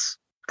was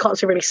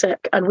constantly really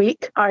sick and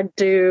weak, I'd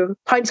do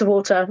pints of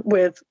water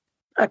with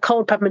a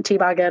cold peppermint tea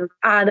bag in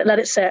and let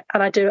it sit.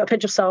 And I'd do a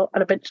pinch of salt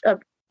and a pinch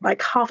of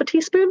like half a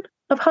teaspoon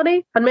of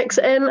honey and mix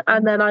it in.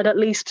 And then I'd at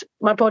least,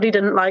 my body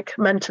didn't like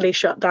mentally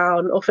shut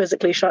down or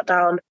physically shut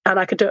down. And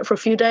I could do it for a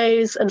few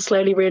days and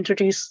slowly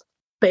reintroduce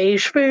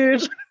beige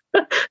food.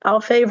 Our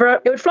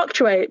favorite. It would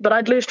fluctuate, but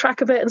I'd lose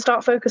track of it and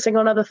start focusing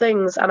on other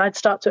things, and I'd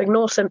start to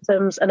ignore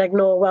symptoms and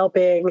ignore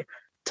well-being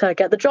to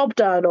get the job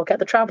done or get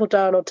the travel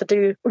done or to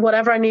do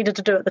whatever I needed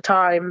to do at the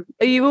time.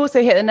 You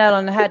also hit the nail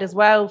on the head as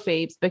well,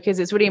 Phoebes, because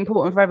it's really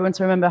important for everyone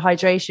to remember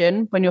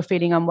hydration when you're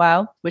feeling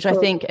unwell, which I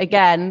think,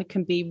 again,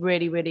 can be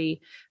really,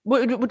 really,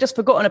 we're just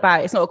forgotten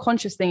about. It's not a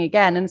conscious thing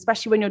again. And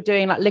especially when you're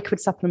doing like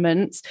liquid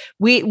supplements,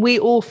 we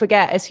all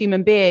forget as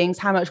human beings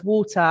how much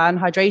water and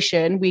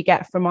hydration we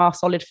get from our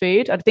solid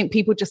food. I think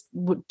people just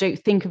don't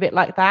think of it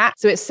like that.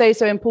 So it's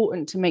so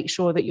important to make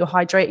sure that you're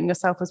hydrating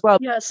yourself as well.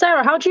 Yeah,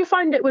 Sarah, how do you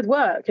find it with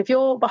work? If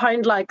you're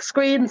behind like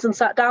screens and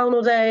sat down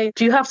all day,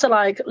 do you have to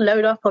like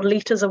load up on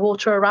litres of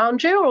water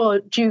around you, or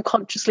do you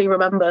consciously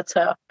remember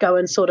to go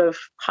and sort of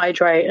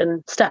hydrate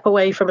and step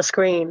away from a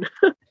screen?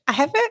 I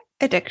have an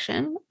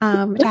addiction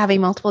to having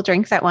multiple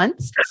drinks at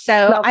once.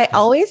 So I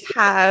always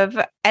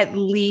have at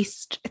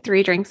least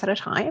 3 drinks at a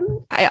time.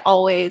 I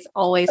always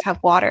have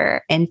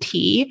water and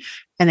tea,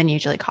 and then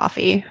usually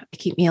coffee to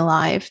keep me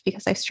alive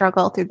because I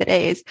struggle through the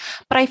days.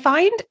 But I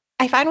find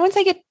once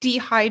I get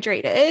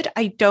dehydrated,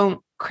 I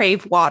don't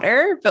crave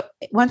water, but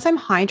once I'm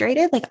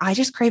hydrated, like I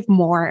just crave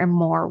more and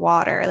more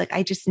water. Like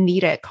I just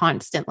need it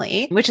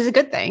constantly, which is a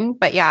good thing.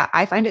 But yeah,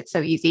 I find it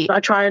so easy. I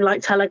try and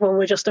like tell everyone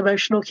we're just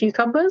emotional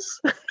cucumbers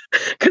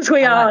because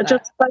we are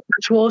just so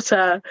much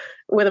water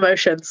with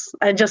emotions.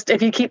 And just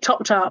if you keep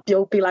topped up,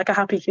 you'll be like a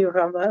happy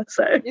cucumber.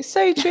 So it's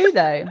so true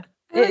though.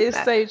 It is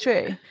so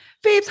true.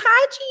 Phoebes,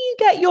 how do you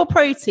get your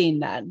protein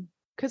then?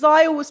 Because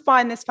I always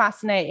find this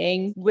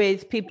fascinating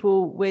with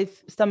people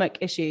with stomach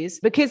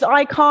issues, because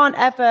I can't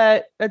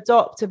ever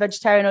adopt a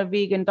vegetarian or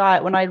vegan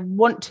diet when I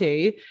want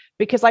to,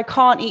 because I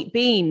can't eat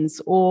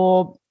beans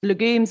or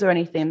legumes or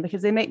anything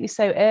because they make me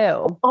so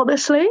ill.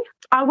 Honestly,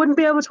 I wouldn't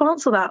be able to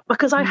answer that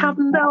because I have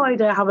no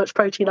idea how much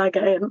protein I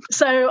get in.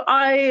 So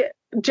I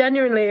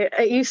genuinely,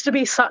 it used to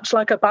be such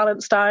like a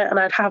balanced diet, and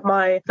I'd have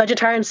my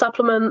vegetarian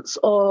supplements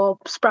or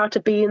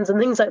sprouted beans and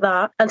things like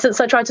that. And since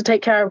I tried to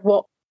take care of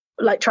what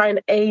like try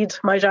and aid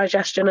my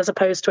digestion as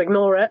opposed to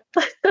ignore it.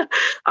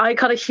 I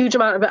cut a huge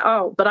amount of it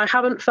out, but I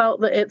haven't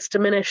felt that it's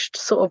diminished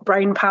sort of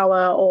brain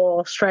power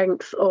or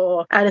strength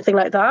or anything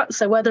like that.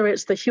 So whether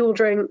it's the Huel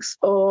drinks,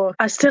 or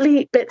I still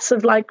eat bits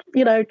of like,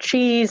 you know,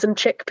 cheese and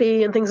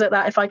chickpea and things like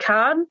that if I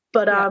can,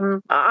 but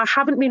I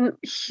haven't been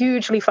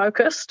hugely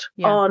focused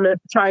on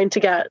trying to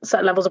get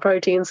certain levels of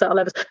protein, certain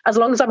levels. As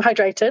long as I'm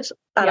hydrated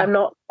and I'm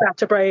not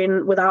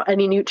scatterbrain without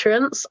any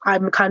nutrients,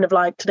 I'm kind of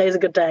like, today's a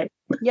good day.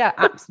 Yeah,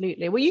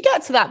 absolutely. Well, you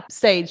get to that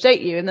stage,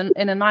 don't you, in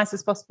the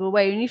nicest possible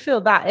way. When you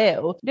feel that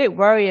ill, you don't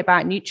worry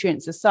about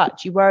nutrients as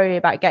such. You worry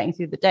about getting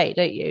through the day,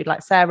 don't you?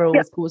 Like Sarah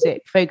always calls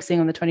it focusing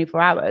on the 24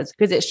 hours,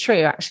 because it's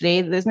true,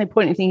 actually. There's no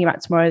point in thinking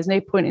about tomorrow. There's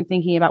no point in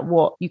thinking about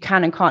what you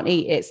can and can't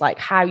eat. It's like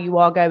how you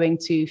are going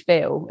to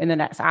feel in the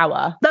next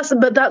hour.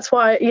 That's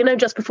why, you know,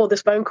 just before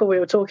this phone call, we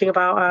were talking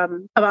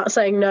about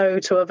saying no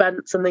to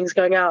events and things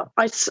going out.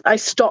 I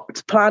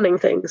stopped planning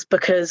things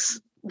because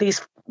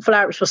these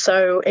flare-ups were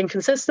so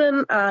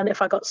inconsistent, and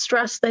if I got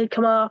stressed they'd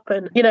come up,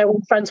 and you know,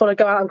 when friends want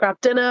to go out and grab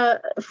dinner,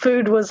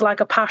 food was like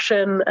a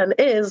passion and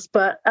is,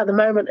 but at the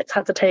moment it's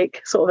had to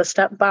take sort of a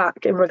step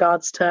back in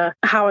regards to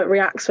how it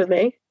reacts with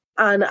me.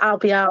 And I'll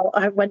be out,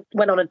 I went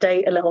on a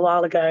date a little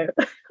while ago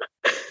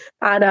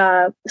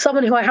and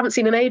someone who I haven't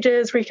seen in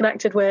ages,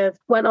 reconnected with,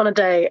 went on a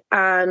date,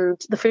 and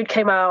the food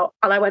came out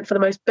and I went for the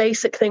most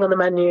basic thing on the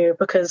menu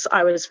because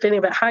I was feeling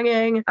a bit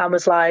hanging and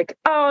was like,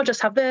 oh, I'll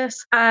just have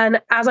this.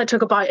 And as I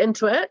took a bite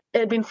into it, it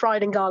had been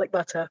fried in garlic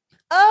butter.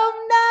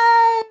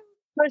 Oh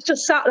no! I was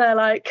just sat there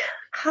like,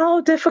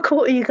 how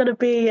difficult are you going to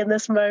be in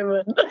this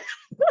moment?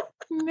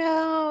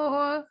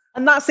 No.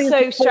 And that's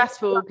so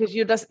stressful because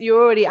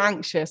you're already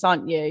anxious,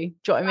 aren't you?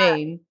 Do you know what I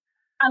mean?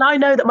 And I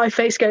know that my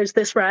face goes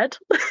this red.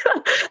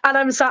 And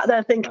I'm sat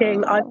there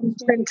thinking, I've been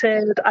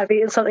printed, I've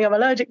eaten something I'm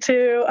allergic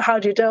to. How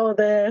do you deal with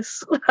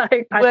this?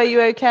 Were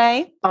you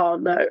okay? Oh,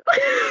 no.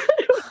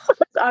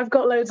 I've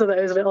got loads of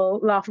those little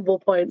laughable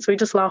points. We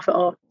just laugh it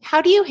off.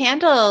 How do you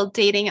handle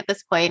dating at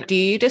this point? Do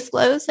you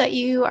disclose that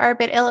you are a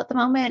bit ill at the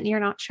moment and you're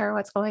not sure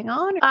what's going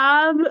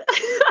on?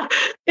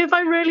 If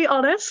I'm really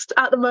honest,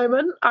 at the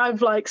moment,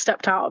 I've like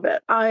stepped out of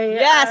it.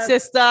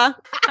 Sister.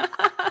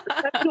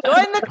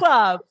 Join the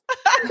club.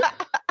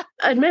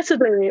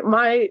 Admittedly,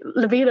 my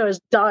libido has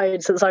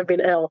died since I've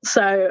been ill.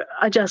 So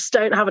I just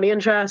don't have any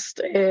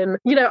interest in,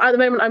 you know, at the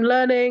moment I'm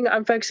learning,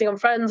 I'm focusing on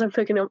friends, I'm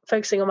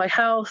focusing on my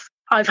health.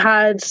 I've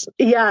had,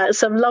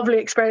 some lovely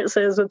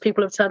experiences with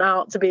people who've turned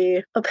out to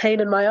be a pain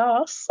in my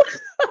ass.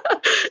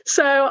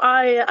 So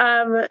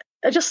I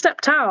just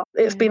stepped out.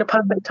 It's been a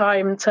perfect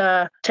time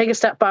to take a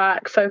step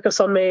back, focus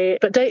on me.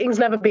 But dating's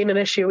never been an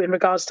issue in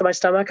regards to my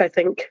stomach. I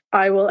think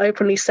I will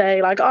openly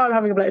say like, oh, I'm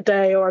having a bloated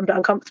day, or I'm a bit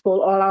uncomfortable,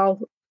 or I'll,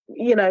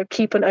 you know,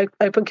 keep an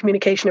open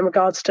communication in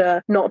regards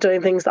to not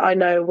doing things that I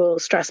know will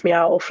stress me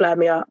out or flare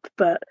me up.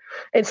 But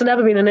it's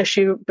never been an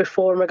issue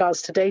before in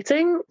regards to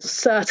dating.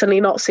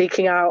 Certainly not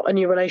seeking out a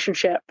new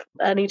relationship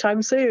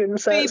anytime soon.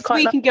 So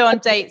we can go on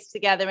dates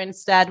together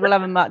instead. We'll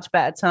have a much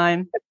better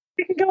time.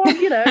 We can go on,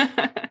 you know.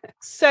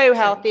 So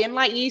healthy. And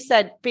like you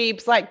said,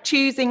 Phoebes, like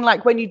choosing,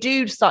 like when you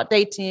do start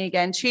dating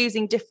again,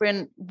 choosing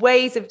different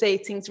ways of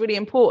dating is really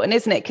important,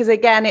 isn't it? Because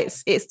again,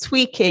 it's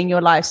tweaking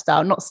your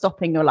lifestyle, not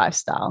stopping your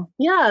lifestyle.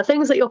 Yeah,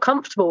 things that you're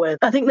comfortable with.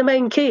 I think the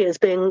main key is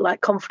being like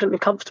confident and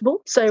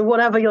comfortable. So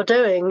whatever you're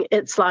doing,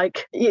 it's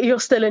like you're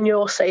still in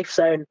your safe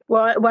zone,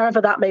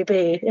 wherever that may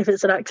be. If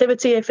it's an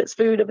activity, if it's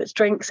food, if it's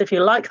drinks, if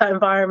you like that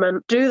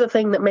environment, do the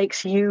thing that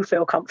makes you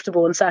feel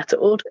comfortable and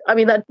settled. I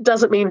mean, that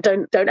doesn't mean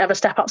don't ever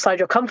step outside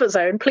your comfort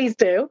zone. Please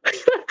do.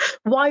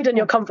 Widen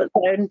your comfort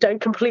zone. Don't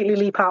completely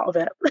leap out of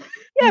it.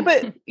 Yeah,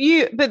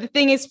 but the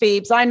thing is,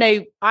 Phoebes, I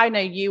know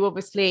you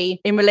obviously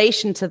in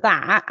relation to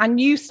that,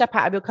 and you step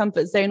out of your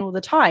comfort zone all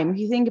the time. If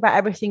you think about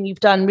everything you've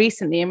done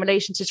recently in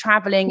relation to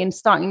traveling and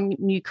starting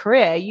a new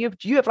career, you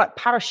have like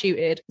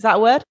parachuted, is that a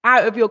word?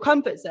 Out of your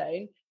comfort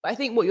zone. But I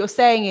think what you're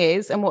saying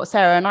is, and what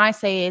Sarah and I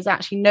say is,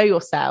 actually know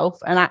yourself.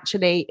 And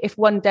actually, if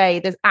one day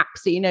there's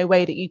absolutely no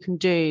way that you can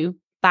do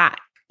that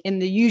in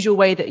the usual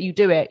way that you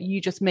do it, you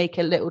just make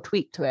a little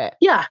tweak to it.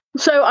 Yeah.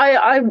 So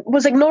I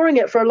was ignoring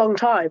it for a long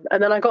time.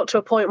 And then I got to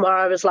a point where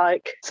I was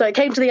like, so it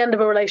came to the end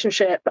of a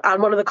relationship.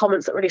 And one of the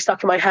comments that really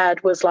stuck in my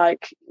head was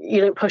like, you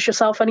don't push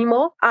yourself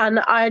anymore. And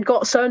I had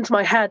got so into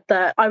my head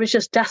that I was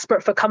just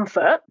desperate for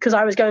comfort because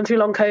I was going through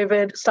long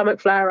COVID,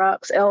 stomach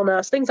flare-ups,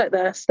 illness, things like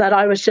this, that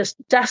I was just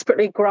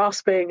desperately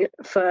grasping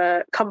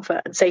for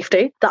comfort and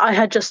safety, that I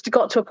had just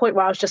got to a point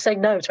where I was just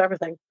saying no to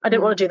everything. I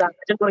didn't want to do that.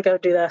 I didn't want to go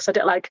do this.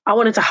 I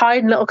wanted to hide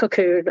in a little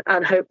cocoon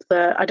and hope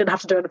that I didn't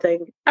have to do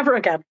anything ever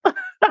again.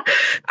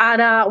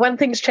 And when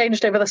things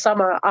changed over the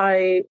summer,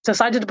 I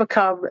decided to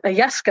become a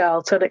yes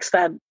girl to an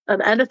extent.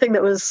 And anything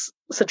that was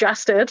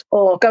suggested,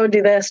 or go and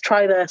do this,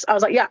 try this, I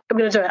was like, yeah, I'm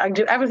going to do it. I can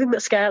do everything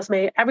that scares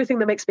me, everything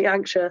that makes me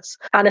anxious,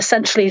 and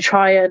essentially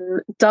try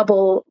and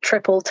double,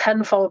 triple,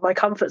 tenfold my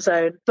comfort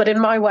zone, but in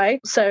my way.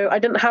 So I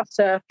didn't have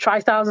to try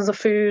thousands of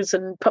foods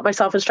and put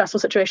myself in stressful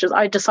situations.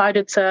 I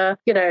decided to,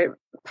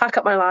 pack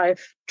up my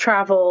life,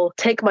 travel,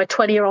 take my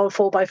 20-year-old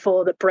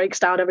 4x4 that breaks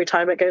down every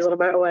time it goes on a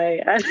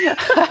motorway,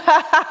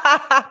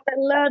 I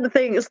learned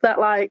things that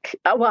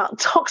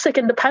toxic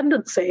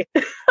independency.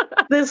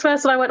 This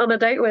person I went on a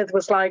date with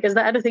was like, is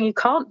there anything you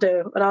can't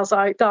do? And I was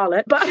like,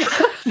 darling. But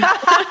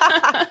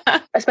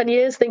I spent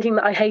years thinking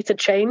that I hated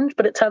change,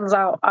 but it turns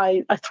out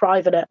I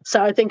thrive in it.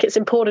 So I think it's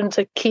important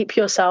to keep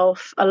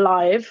yourself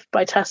alive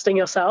by testing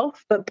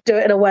yourself, but do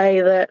it in a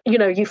way that,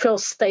 you feel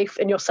safe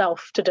in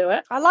yourself to do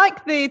it. I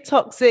like the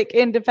toxic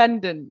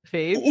independent,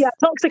 Phoebe. Yeah,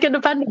 toxic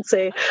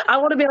independency. I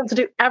want to be able to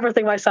do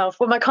everything myself.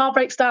 When my car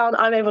breaks down,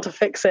 I'm able to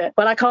fix it.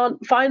 When I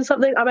can't find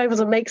something, I'm able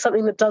to make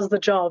something that does the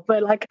job.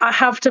 But I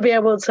have to be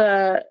able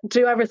to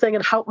do everything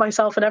and help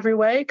myself in every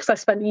way, because I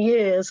spent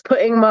years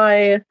putting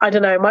my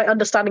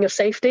understanding of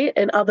safety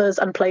in others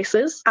and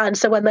places. And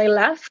so when they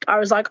left, I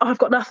was like, oh, I've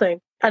got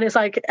nothing. And it's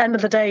like, end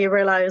of the day, you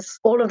realize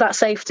all of that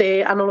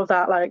safety and all of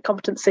that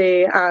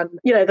competency and,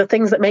 the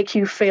things that make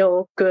you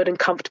feel good and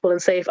comfortable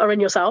and safe are in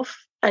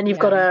yourself. And you've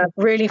got to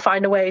really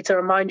find a way to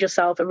remind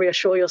yourself and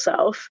reassure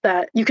yourself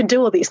that you can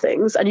do all these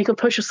things and you can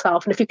push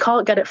yourself. And if you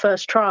can't get it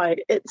first try,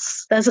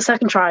 there's a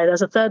second try,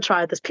 there's a third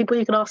try, there's people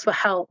you can ask for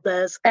help,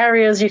 there's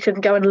areas you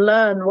can go and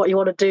learn what you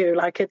want to do.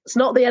 It's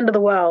not the end of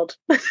the world.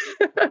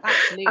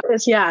 Absolutely.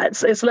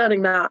 It's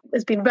learning that.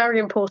 It's been very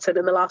important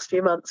in the last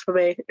few months for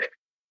me.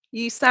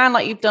 You sound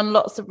like you've done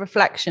lots of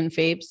reflection,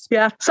 Phoebes.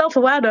 Yeah,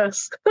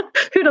 self-awareness.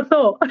 Who'd have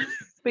thought?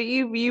 But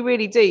you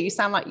really do. You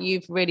sound like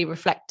you've really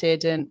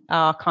reflected and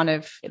are kind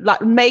of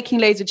making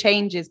loads of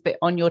changes, but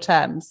on your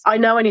terms. I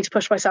know I need to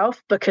push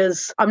myself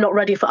because I'm not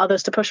ready for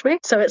others to push me.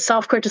 So it's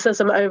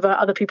self-criticism over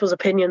other people's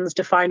opinions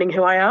defining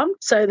who I am.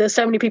 So there's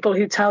so many people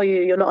who tell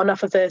you you're not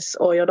enough of this,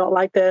 or you're not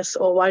like this,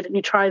 or why didn't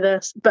you try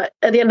this? But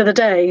at the end of the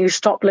day, you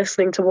stop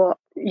listening to what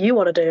you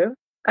want to do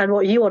and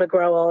what you want to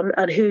grow on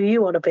and who you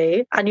want to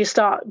be, and you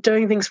start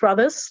doing things for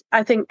others.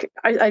 I think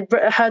I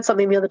heard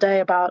something the other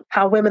day about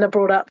how women are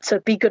brought up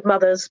to be good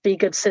mothers, be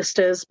good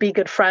sisters, be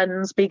good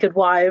friends, be good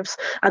wives,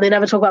 and they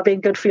never talk about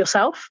being good for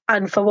yourself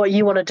and for what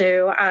you want to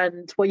do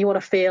and what you want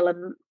to feel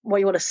and what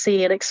you want to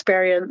see and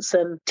experience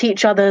and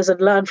teach others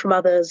and learn from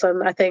others.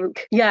 And I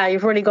think,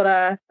 you've really got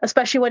to,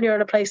 especially when you're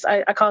in a place,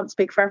 I can't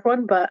speak for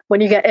everyone, but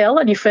when you get ill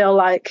and you feel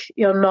like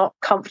you're not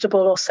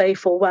comfortable or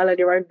safe or well in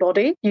your own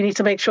body, you need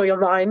to make sure your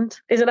mind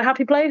is in a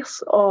happy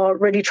place, or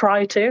really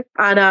try to.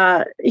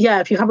 And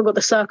if you haven't got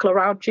the circle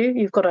around you,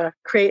 you've got to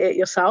create it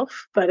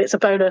yourself. But it's a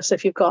bonus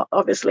if you've got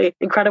obviously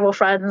incredible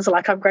friends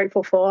like I'm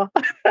grateful for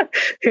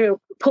who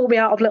pull me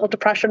out of little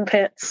depression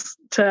pits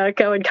to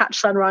go and catch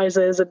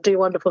sunrises and do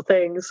wonderful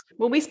things.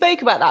 Well, we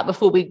spoke about that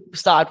before we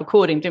started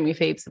recording, didn't we,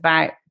 Phoebes,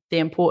 about the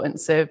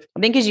importance of,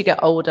 I think as you get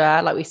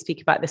older, we speak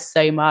about this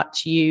so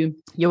much, you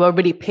are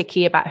really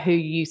picky about who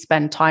you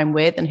spend time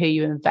with and who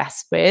you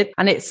invest with.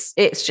 And it's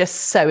just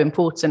so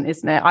important,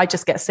 isn't it? I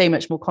just get so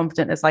much more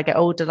confident as I get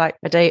older.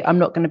 I'm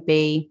not going to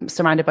be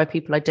surrounded by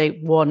people I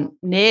don't want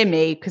near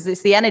me, because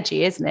it's the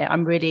energy, isn't it?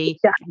 I'm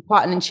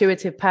quite an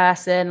intuitive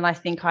person. I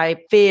think I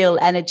feel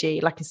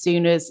energy, as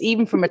soon as,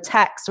 even from a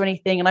text or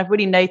anything. And I've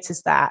really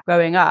noticed that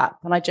growing up.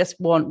 And I just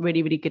want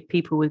really, really good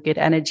people with good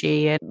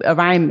energy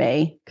around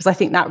me, because I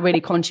think that really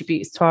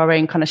contributes to our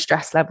own kind of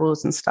stress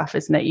levels and stuff,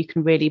 isn't it? You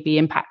can really be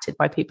impacted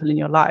by people in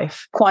your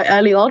life. Quite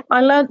early on,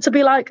 I learned to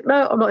be like,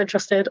 no, I'm not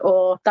interested,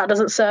 or that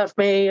doesn't serve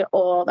me,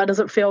 or that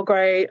doesn't feel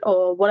great,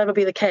 or whatever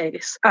be the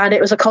case. And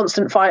it was a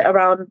constant fight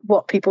around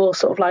what people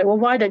sort of well,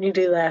 why don't you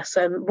do this?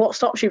 And what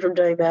stops you from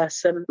doing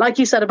this? And like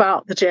you said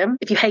about the gym,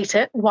 if you hate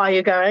it, why are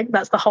you going?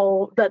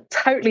 That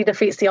totally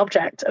defeats the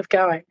object of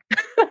going.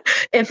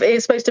 If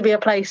it's supposed to be a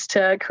place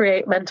to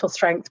create mental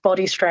strength,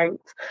 body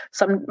strength,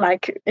 some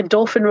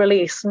endorphin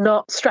release,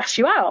 not stress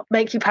you out,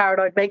 make you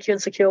paranoid, make you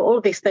insecure, all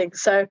of these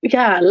things. So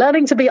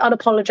learning to be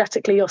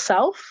unapologetically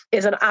yourself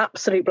is an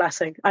absolute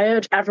blessing. I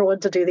urge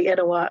everyone to do the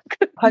inner work.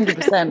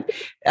 100%.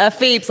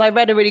 Phoebes, I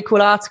read a really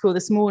cool article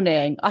this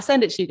morning. I'll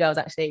send it to you girls,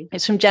 actually.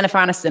 It's from Jennifer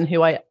Aniston,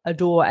 who I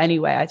adore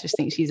anyway. I just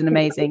think she's an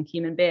amazing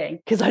human being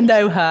because I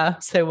know her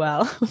so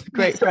well.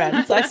 Great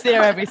friends. I see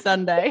her every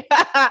Sunday.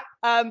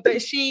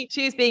 But she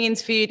was being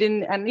interviewed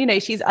and I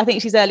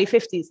think she's early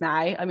 50s now.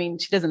 I mean,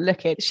 she doesn't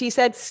look it. She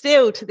said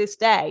still to this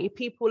day,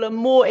 people are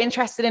more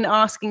interested in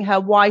asking her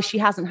why she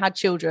hasn't had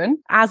children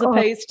as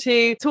opposed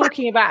to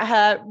talking about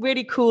her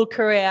really cool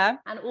career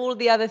and all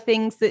the other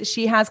things that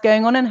she has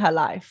going on in her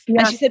life.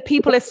 Yeah. And she said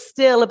people are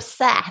still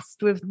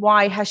obsessed with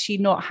why has she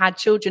not had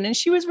children. And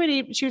she was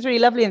really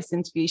lovely in this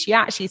interview. She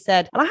actually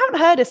said, and I haven't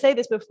heard her say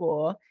this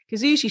before,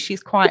 because usually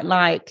she's quite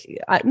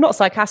not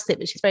sarcastic,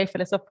 but she's very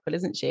philosophical,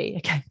 isn't she?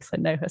 Again, because I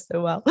know her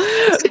so well.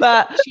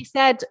 But she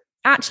said,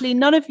 actually,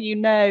 none of you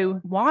know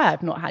why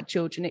I've not had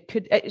children.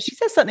 She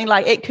says something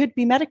like, it could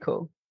be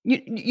medical.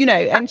 You know,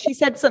 and she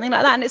said something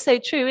like that. And it's so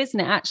true, isn't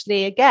it?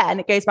 Actually, again,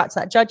 it goes back to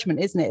that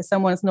judgment, isn't it?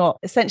 Someone's not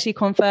essentially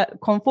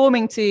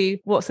conforming to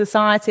what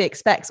society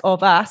expects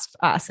of us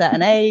at a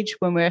certain age,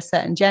 when we're a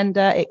certain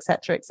gender,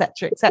 etc.,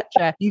 etc.,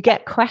 etc. You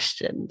get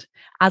questioned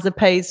as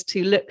opposed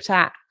to looked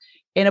at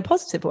in a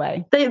positive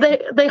way.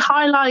 They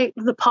highlight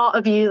the part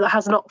of you that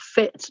has not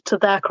fit to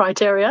their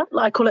criteria.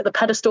 I call it the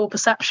pedestal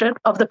perception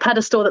of the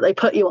pedestal that they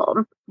put you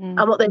on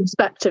and what they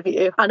expect of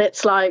you. And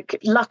it's like,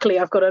 luckily,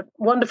 I've got a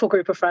wonderful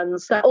group of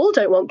friends that all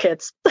don't want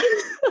kids.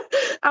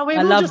 And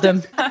I love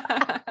them.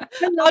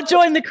 I'll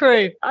join the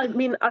crew. I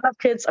mean, I love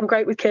kids. I'm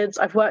great with kids.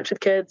 I've worked with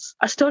kids.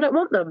 I still don't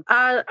want them.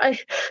 And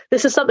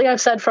this is something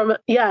I've said from,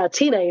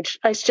 teenage.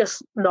 It's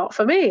just not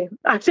for me,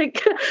 I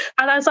think.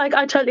 And I was like,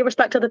 I totally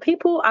respect other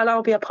people and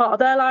I'll be a part of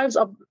their lives.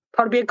 I'll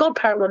probably be a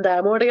godparent one day.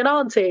 I'm already an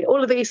auntie,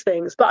 all of these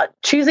things. But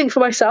choosing for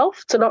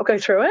myself to not go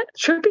through it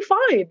should be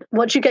fine.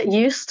 Once you get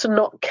used to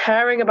not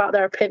caring about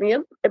their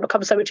opinion, it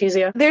becomes so much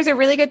easier. There's a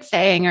really good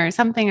saying or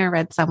something I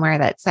read somewhere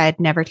that said,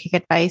 never take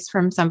advice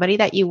from somebody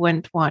that you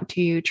wouldn't want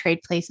to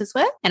trade places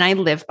with. And I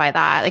live by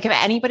that. Like if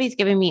anybody's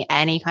giving me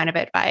any kind of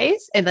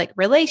advice in like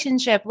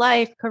relationship,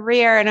 life,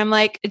 career, and I'm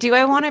like, do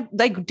I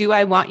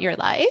want your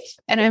life?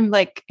 And I'm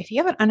like, if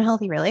you have an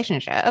unhealthy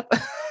relationship,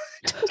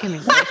 don't give me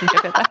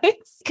relationship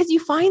advice. Because you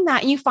find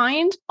that, and you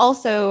find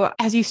also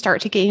as you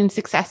start to gain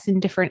success in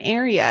different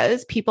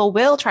areas, people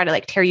will try to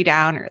like tear you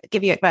down or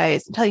give you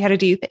advice and tell you how to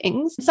do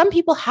things. Some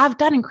people have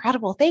done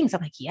incredible things.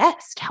 I'm like,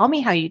 yes, tell me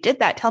how you did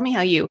that. Tell me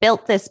how you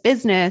built this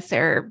business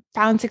or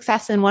found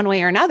success in one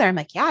way or another. I'm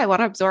like, yeah, I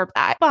want to absorb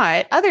that.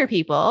 But other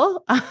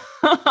people,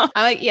 I'm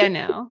like, yeah,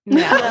 no.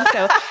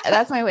 So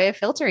that's my way of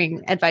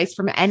filtering advice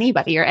from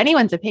anybody or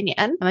anyone's opinion.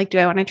 I'm like, do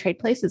I want to trade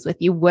places with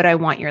you? Would I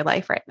want your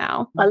life right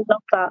now? I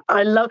love that.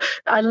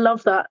 I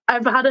love that.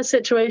 I've had a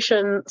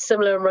situation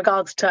similar in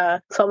regards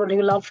to someone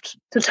who loved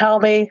to tell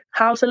me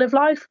how to live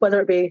life, whether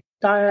it be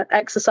diet,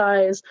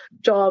 exercise,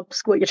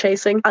 jobs, what you're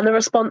chasing. And the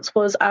response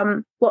was,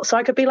 what, so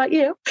I could be like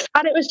you?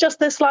 And it was just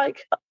this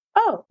like,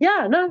 oh,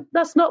 yeah, no,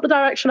 that's not the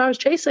direction I was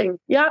chasing.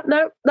 Yeah,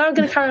 no, I'm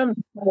going to carry on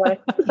my way.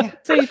 Yeah,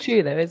 so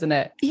true though, isn't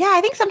it? Yeah,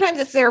 I think sometimes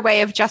it's their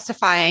way of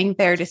justifying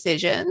their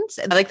decisions.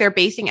 Like they're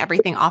basing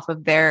everything off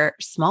of their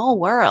small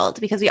world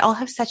because we all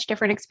have such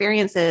different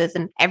experiences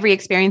and every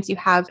experience you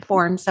have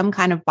forms some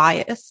kind of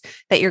bias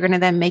that you're going to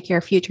then make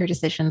your future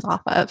decisions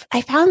off of. I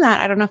found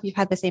that, I don't know if you've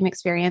had the same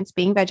experience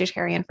being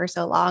vegetarian for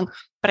so long,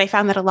 but I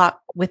found that a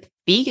lot with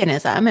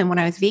veganism. And when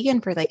I was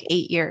vegan for like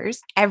 8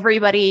 years,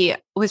 everybody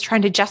was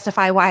trying to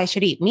justify why I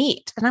should eat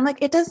meat. And I'm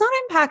like, it does not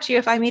impact you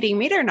if I'm eating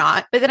meat or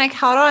not. But then I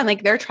caught on,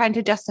 like they're trying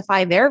to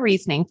justify their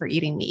reasoning for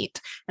eating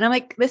meat. And I'm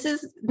like, this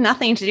is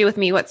nothing to do with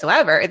me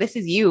whatsoever. This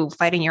is you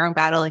fighting your own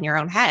battle in your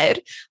own head.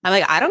 I'm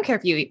like, I don't care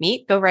if you eat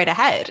meat, go right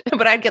ahead.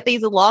 But I'd get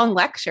these long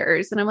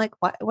lectures and I'm like,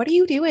 what are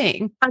you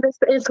doing? And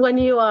it's when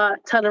you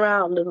turn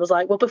around and was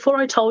like, well, before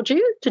I told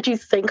you, did you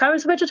think I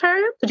was a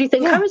vegetarian? Did you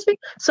think I was vegan?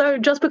 So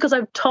just because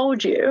I've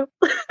told you,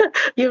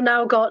 you've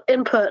now got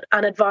input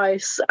and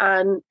advice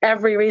and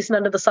every reason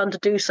under the sun to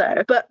do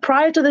so. But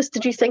prior to this,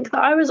 did you think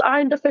that I was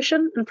iron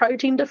deficient and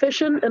protein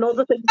deficient and all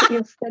the things that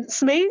you've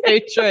convinced me? So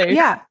true.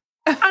 Yeah.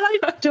 And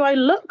do I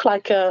look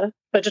like a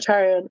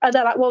vegetarian? And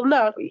they're like, well,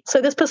 no.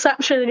 So this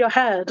perception in your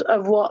head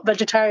of what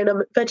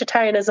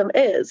vegetarianism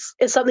is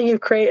something you've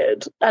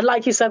created. And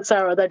like you said,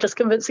 Sarah, they're just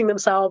convincing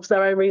themselves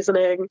their own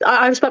reasoning.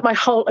 I've spent my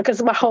whole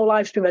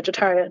life being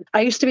vegetarian.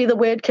 I used to be the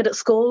weird kid at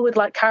school with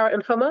like carrot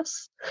and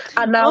hummus.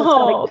 And now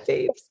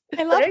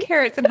I love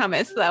carrots and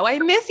hummus though. I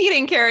miss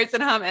eating carrots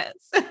and hummus.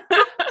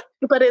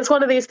 But it's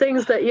one of these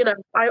things that,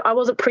 I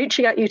wasn't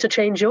preaching at you to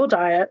change your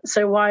diet.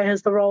 So why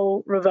has the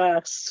role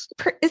reversed?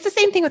 It's the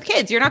same thing with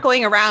kids. You're not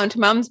going around to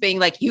mums being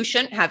like, you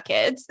shouldn't have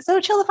kids. So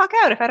chill the fuck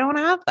out if I don't want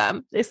to have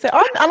them.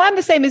 I'm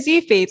the same as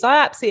you, Phoebes. I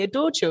absolutely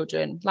adore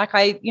children. Like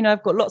I've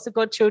got lots of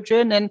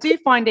godchildren and do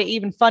find it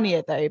even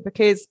funnier though,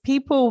 because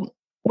people,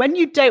 when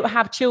you don't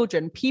have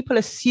children, people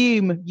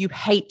assume you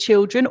hate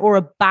children or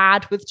are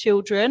bad with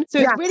children. So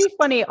it's really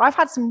funny. I've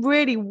had some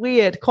really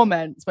weird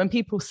comments when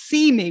people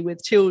see me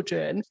with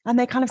children and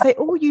they kind of say,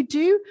 oh, you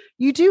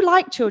do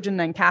like children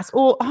then, Cass,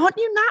 or aren't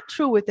you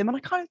natural with them? And I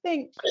kind of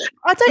think,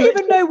 I don't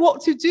even know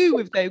what to do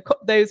with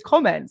those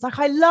comments. Like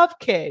I love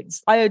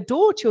kids. I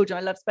adore children.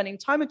 I love spending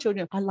time with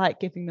children. I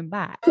like giving them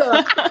back.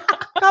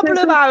 Couple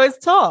of hours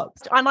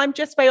tops. And I'm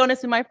just very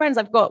honest with my friends.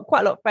 I've got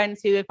quite a lot of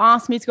friends who have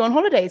asked me to go on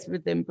holidays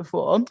with them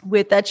before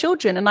with their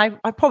children. And I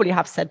probably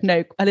have said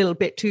no a little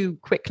bit too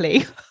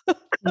quickly.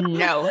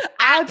 No,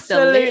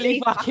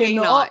 absolutely fucking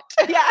not.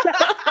 Yeah.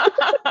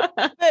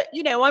 But,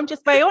 I'm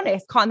just very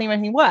honest. Can't think of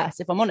anything worse,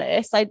 if I'm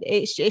honest.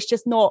 It's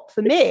just not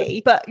for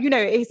me. But,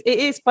 it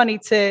is funny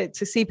to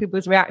see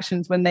people's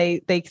reactions when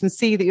they can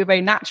see that you're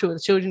very natural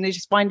with children. They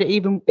just find it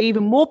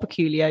even more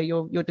peculiar,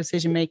 your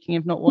decision-making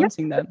of not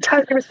wanting them.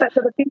 Totally respect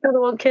other people that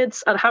want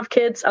kids and have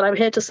kids. And I'm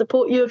here to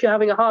support you if you're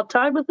having a hard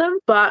time with them.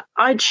 But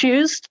I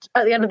choose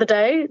at the end of the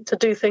day to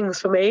do things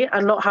for me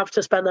and not have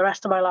to spend the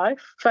rest of my life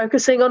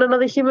focusing on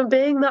another human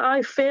being that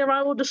I fear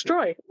I will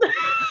destroy.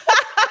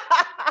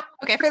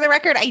 Okay, for the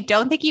record, I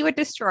don't think you would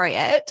destroy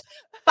it,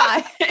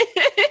 but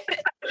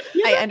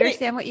I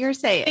understand what you're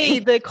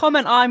saying. The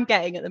comment I'm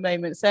getting at the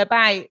moment, so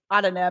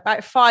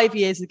about 5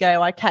 years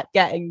ago, I kept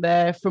getting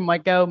from my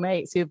girl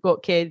mates who've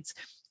got kids,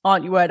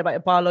 aren't you worried about your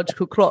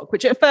biological clock?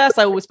 Which at first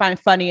I always found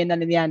funny. And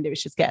then in the end, it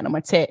was just getting on my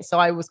tits. So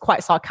I was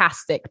quite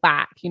sarcastic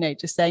back,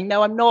 just saying,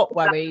 no, I'm not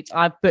worried.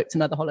 I've booked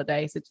another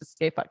holiday. So just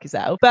go fuck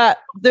yourself. But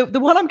the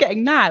one I'm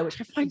getting now, which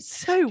I find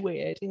so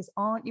weird, is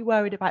aren't you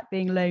worried about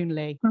being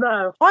lonely?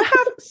 No. I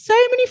have so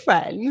many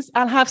friends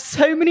and have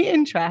so many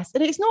interests.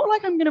 And it's not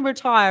like I'm going to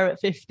retire at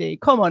 50.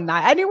 Come on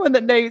now. Anyone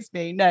that knows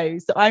me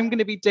knows that I'm going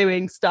to be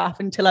doing stuff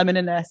until I'm in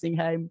a nursing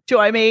home. Do you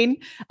know what I mean?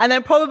 And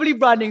then probably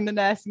running the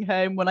nursing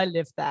home when I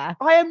live there.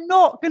 I am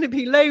not going to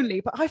be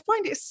lonely, but I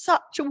find it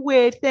such a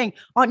weird thing.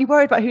 Aren't you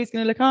worried about who's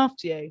going to look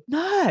after you?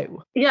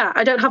 No. Yeah,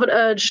 I don't have an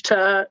urge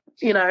to,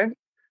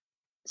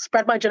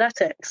 spread my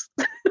genetics.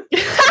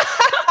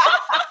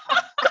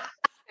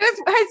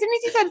 As soon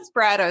as you said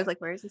spread, I was like,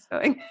 where is this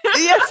going?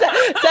 Yes,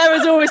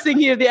 Sarah's always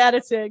thinking of the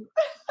editing.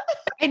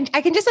 And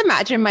I can just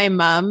imagine my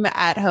mom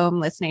at home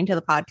listening to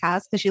the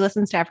podcast because she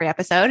listens to every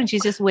episode and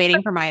she's just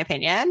waiting for my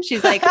opinion.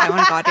 She's like, I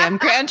want a goddamn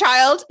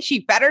grandchild. She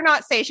better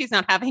not say she's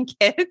not having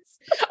kids.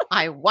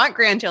 I want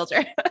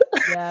grandchildren.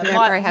 Yeah,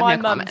 my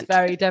mum's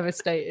very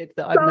devastated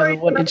that I've never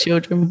wanted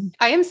children.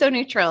 I am so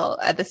neutral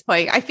at this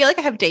point. I feel like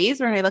I have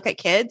days when I look at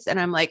kids and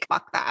I'm like,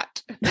 fuck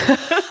that.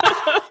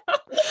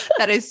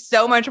 That is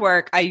so much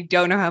work. I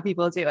don't know how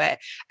people do it.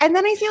 And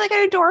then I see like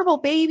an adorable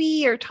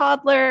baby or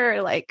toddler,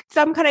 or like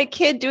some kind of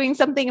kid doing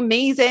something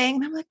amazing.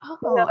 And I'm like, I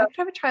could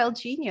have a child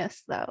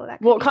genius though.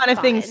 What kind of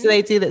things do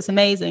they do that's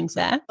amazing,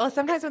 Sarah? Well,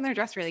 sometimes when they're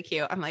dressed really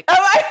cute, I'm like,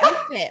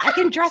 I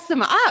can dress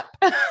them up.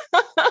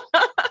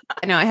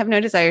 I know I have no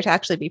desire to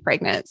actually be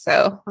pregnant.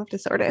 So I'll have to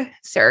sort of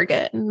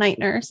surrogate and night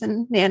nurse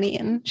and nanny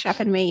and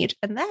chef and maid.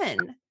 And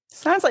then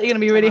sounds like you're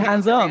going to be really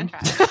hands-on.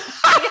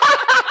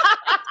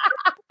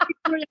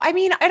 I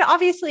mean, I'd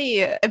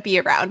obviously be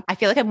around. I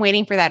feel like I'm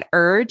waiting for that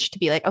urge to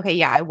be like, okay,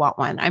 yeah, I want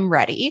one. I'm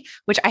ready,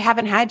 which I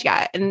haven't had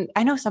yet. And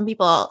I know some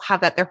people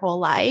have that their whole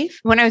life.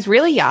 When I was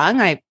really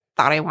young, I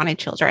thought I wanted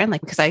children,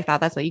 like, because I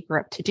thought that's what you grew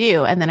up to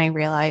do. And then I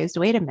realized,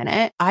 wait a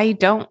minute, I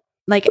don't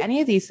like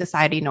any of these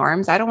society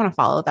norms. I don't want to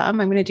follow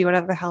them. I'm going to do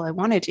whatever the hell I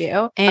want to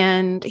do.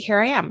 And here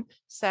I am.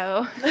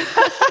 So...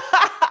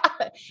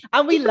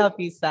 And we love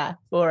you, Sarah,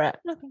 for it.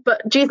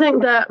 But do you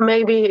think that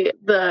maybe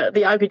the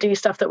IBD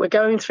stuff that we're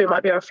going through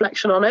might be a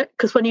reflection on it?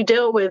 Because when you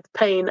deal with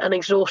pain and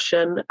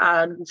exhaustion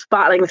and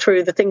battling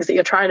through the things that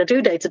you're trying to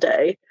do day to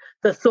day,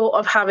 the thought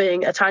of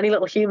having a tiny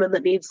little human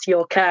that needs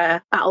your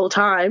care at all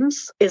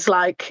times is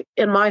like,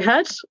 in my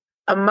head,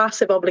 a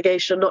massive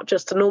obligation, not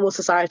just to normal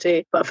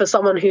society, but for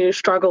someone who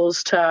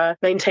struggles to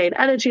maintain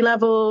energy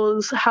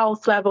levels,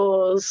 health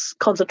levels,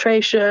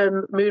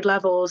 concentration, mood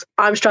levels.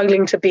 I'm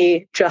struggling to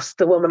be just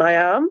the woman I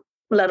am,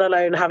 let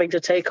alone having to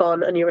take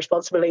on a new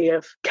responsibility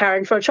of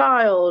caring for a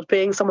child,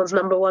 being someone's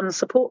number one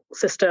support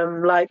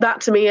system. Like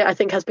that to me, I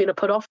think has been a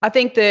put off. I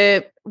think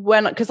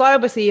because I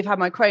obviously have had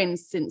my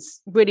Crohn's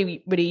since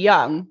really, really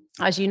young.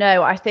 As you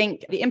know, I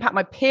think the impact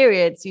my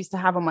periods used to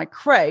have on my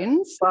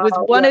Crohn's was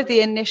one of the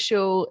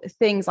initial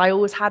things I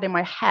always had in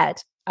my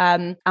head.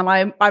 And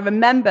I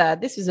remember,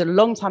 this was a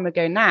long time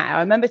ago now, I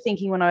remember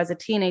thinking when I was a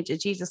teenager,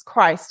 Jesus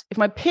Christ, if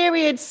my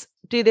periods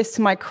do this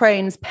to my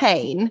Crohn's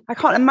pain, I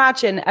can't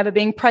imagine ever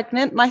being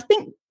pregnant. And I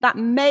think that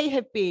may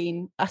have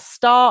been a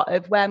start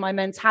of where my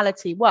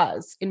mentality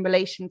was in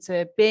relation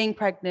to being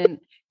pregnant,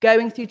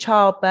 going through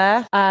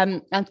childbirth,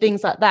 and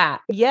things like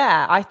that.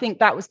 Yeah, I think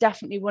that was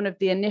definitely one of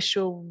the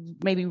initial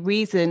maybe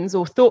reasons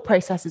or thought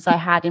processes I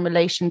had in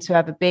relation to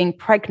ever being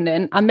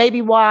pregnant, and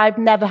maybe why I've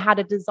never had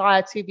a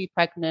desire to be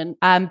pregnant.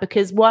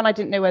 Because one, I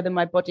didn't know whether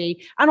my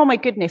body, and oh my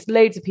goodness,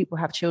 loads of people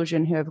have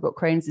children who have got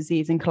Crohn's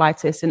disease and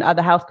colitis and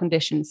other health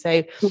conditions.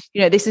 So,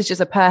 this is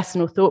just a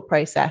personal thought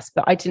process,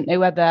 but I didn't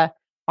know whether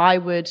I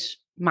would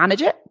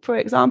manage it, for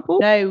example.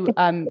 No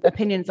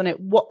opinions on it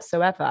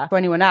whatsoever for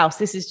anyone else.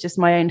 This is just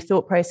my own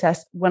thought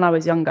process when I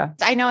was younger.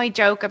 I know I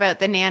joke about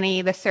the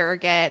nanny, the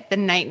surrogate, the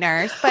night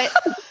nurse, but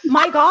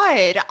my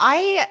God,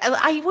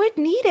 I would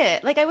need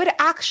it. Like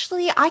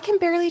I can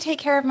barely take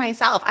care of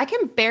myself. I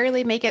can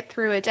barely make it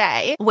through a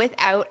day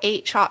without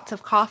 8 shots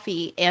of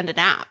coffee and a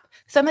nap.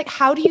 So I'm like,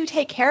 how do you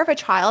take care of a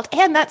child?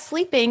 And that's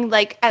sleeping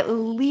like at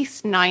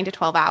least 9 to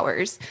 12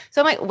 hours. So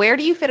I'm like, where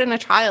do you fit in a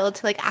child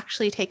to like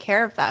actually take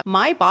care of them?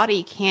 My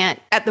body can't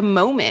at the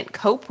moment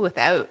cope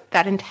without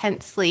that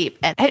intense sleep.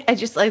 And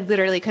I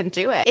literally couldn't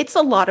do it. It's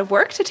a lot of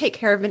work to take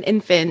care of an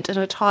infant and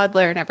a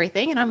toddler and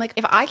everything. And I'm like,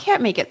 if I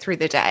can't make it through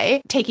the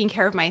day taking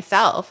care of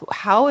myself,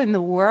 how in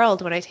the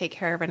world would I take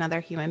care of another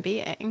human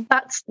being?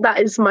 That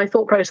is my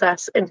thought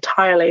process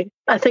entirely.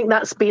 I think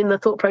that's been the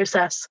thought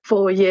process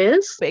for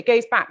years. But it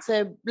goes back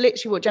to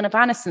literally what Jennifer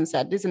Aniston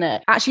said, isn't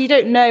it? Actually, you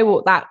don't know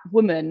what that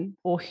woman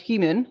or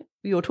human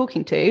you're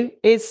talking to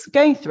is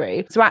going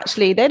through. So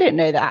actually, they don't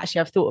know that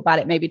actually I've thought about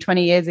it maybe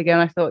 20 years ago.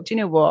 And I thought, do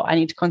you know what? I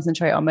need to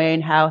concentrate on my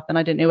own health. And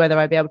I didn't know whether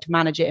I'd be able to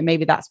manage it. And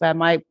maybe that's where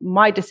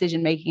my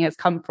decision making has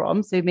come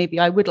from. So maybe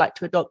I would like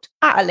to adopt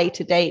at a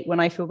later date when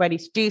I feel ready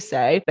to do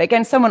so. But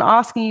again, someone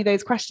asking you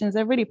those questions,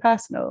 they're really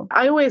personal.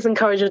 I always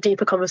encourage a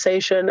deeper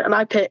conversation. And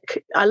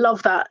I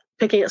love that,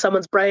 picking at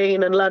someone's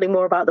brain and learning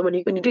more about them when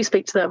you do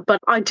speak to them. But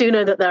I do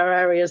know that there are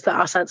areas that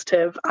are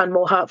sensitive and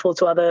more hurtful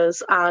to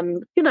others.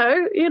 And,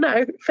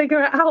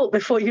 figure it out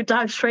before you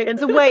dive straight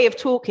into the way of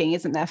talking,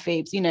 isn't there,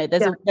 Phoebes?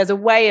 There's a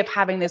way of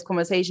having those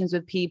conversations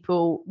with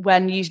people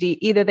when usually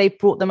either they've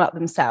brought them up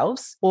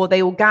themselves or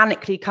they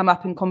organically come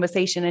up in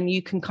conversation, and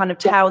you can kind of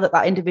tell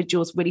that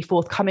individual is really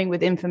forthcoming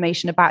with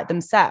information about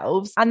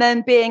themselves, and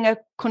then being a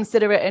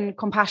considerate and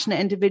compassionate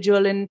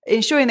individual and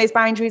ensuring those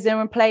boundaries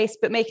are in place,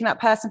 but making that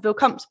person feel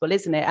comfortable,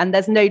 isn't it? And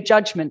there's no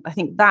judgment. I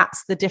think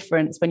that's the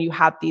difference when you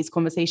have these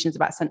conversations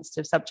about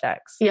sensitive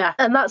subjects. Yeah.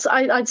 And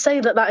I'd say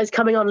that is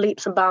coming on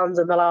leaps and bounds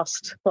in the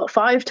last,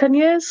 5-10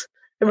 years?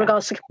 In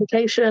regards to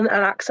communication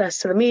and access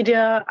to the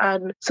media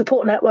and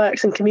support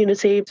networks and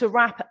community. To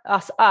wrap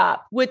us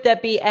up, would there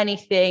be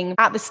anything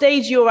at the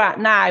stage you're at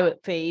now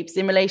at Phoebes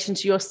in relation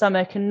to your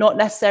stomach and not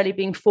necessarily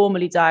being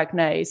formally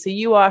diagnosed? So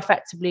you are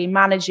effectively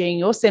managing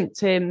your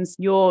symptoms,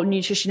 your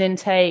nutrition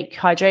intake,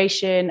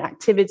 hydration,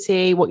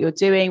 activity, what you're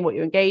doing, what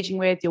you're engaging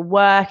with, your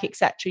work,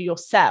 etc.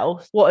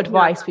 yourself. What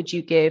advice would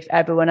you give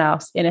everyone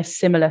else in a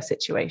similar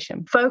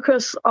situation?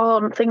 Focus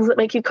on things that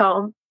make you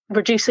calm.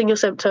 Reducing your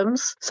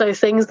symptoms. So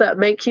things that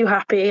make you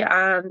happy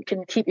and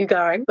can keep you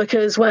going.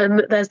 Because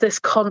when there's this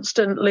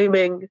constant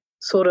looming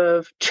sort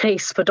of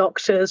chase for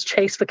doctors,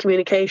 chase for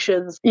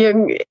communications,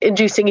 you're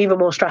inducing even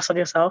more stress on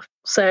yourself.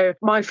 So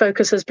my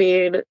focus has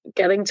been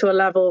getting to a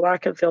level where I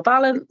can feel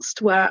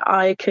balanced, where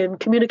I can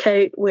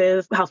communicate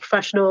with health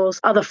professionals,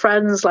 other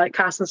friends like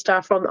Cass and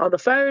Steph on the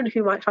phone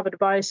who might have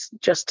advice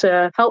just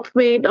to help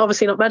me.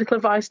 Obviously not medical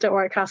advice. Don't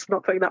worry, Cass, I'm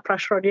not putting that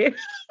pressure on you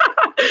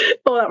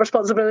or that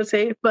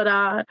responsibility,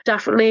 but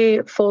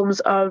definitely forms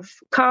of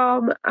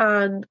calm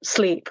and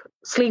sleep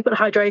and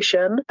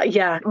hydration.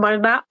 Yeah, my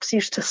naps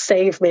used to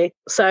save me.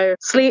 So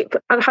sleep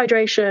and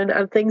hydration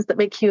and things that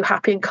make you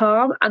happy and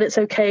calm. And it's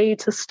okay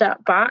to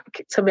step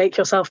back to make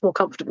yourself more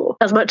comfortable.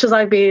 As much as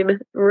I've been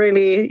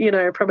really,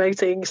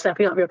 promoting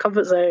stepping out of your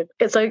comfort zone,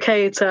 it's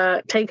okay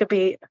to take a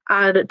beat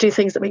and do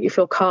things that make you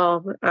feel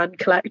calm and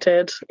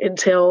collected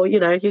until, you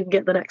can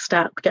get to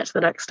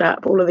the next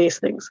step, all of these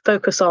things.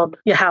 Focus on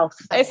your health.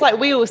 It's like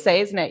we all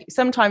say, isn't it?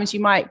 Sometimes you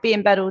might be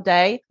in bed all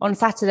day on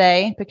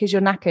Saturday because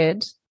you're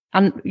knackered,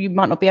 and you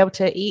might not be able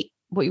to eat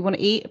what you want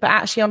to eat. But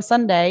actually on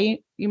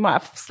Sunday, you might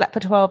have slept for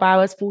 12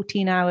 hours,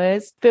 14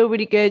 hours, feel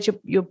really good.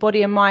 Your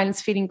body and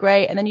mind's feeling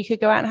great. And then you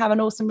could go out and have an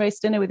awesome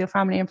roast dinner with your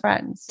family and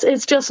friends.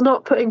 It's just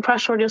not putting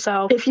pressure on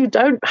yourself. If you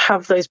don't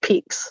have those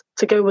peaks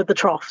to go with the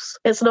troughs,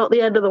 it's not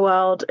the end of the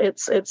world.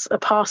 It's a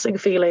passing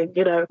feeling,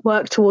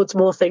 work towards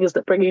more things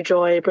that bring you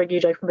joy, bring you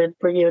dopamine,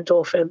 bring you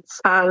endorphins,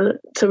 and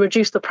to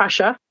reduce the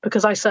pressure,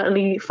 because I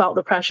certainly felt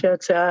the pressure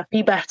to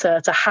be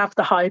better, to have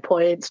the high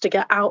points, to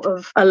get out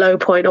of a low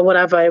point or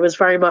whatever. It was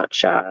very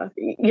much, I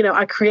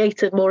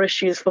created more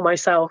issues for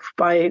myself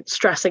by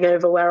stressing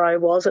over where I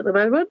was at the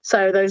moment.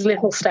 So those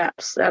little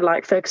steps and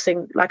like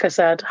focusing, like I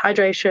said,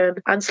 hydration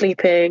and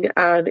sleeping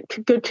and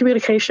good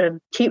communication.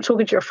 Keep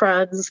talking to your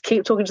friends,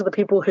 keep talking to the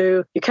people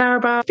who you care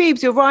about.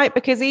 Phoebes, you're right,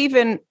 because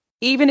even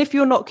if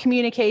you're not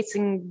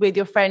communicating with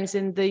your friends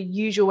in the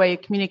usual way you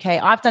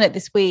communicate, I've done it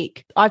this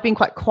week. I've been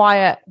quite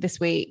quiet this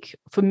week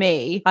for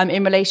me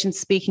in relation to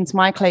speaking to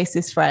my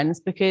closest friends,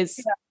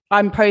 because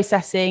I'm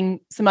processing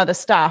some other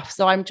stuff.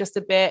 So I'm just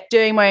a bit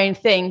doing my own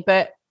thing,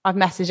 but I've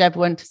messaged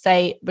everyone to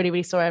say, really,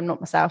 really sorry, I'm not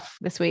myself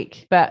this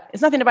week. But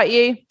it's nothing about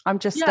you. I'm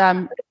just,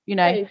 and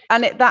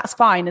that's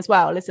fine as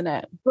well, isn't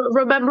it?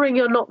 Remembering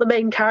you're not the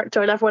main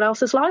character in everyone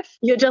else's life.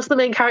 You're just the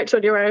main character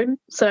on your own.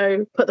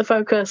 So put the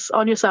focus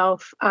on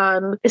yourself,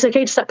 and it's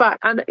okay to step back,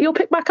 and you'll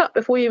pick back up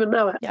before you even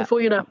know it, before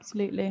you know.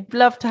 Absolutely.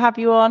 Love to have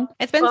you on.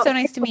 It's been so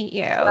nice to meet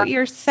you. You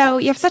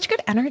have such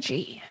good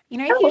energy.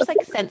 You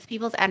just sense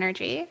people's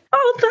energy.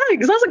 Oh,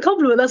 thanks. That's a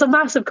compliment. That's a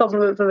massive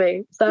compliment for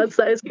me. So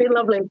it's been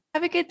lovely.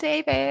 Have a good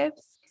day,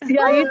 babes.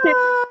 Yeah, you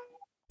too.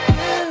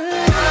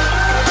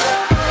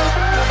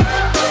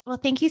 Well,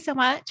 thank you so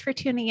much for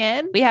tuning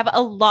in. We have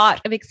a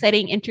lot of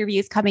exciting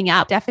interviews coming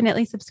up.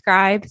 Definitely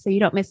subscribe so you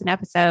don't miss an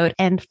episode,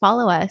 and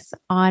follow us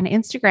on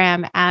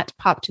Instagram at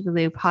Pop to the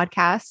Loo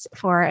Podcast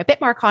for a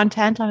bit more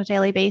content on a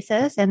daily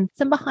basis and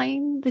some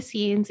behind the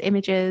scenes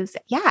images.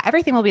 Yeah,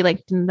 everything will be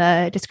linked in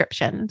the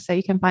description, so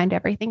you can find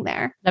everything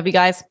there. Love you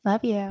guys.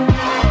 Love you.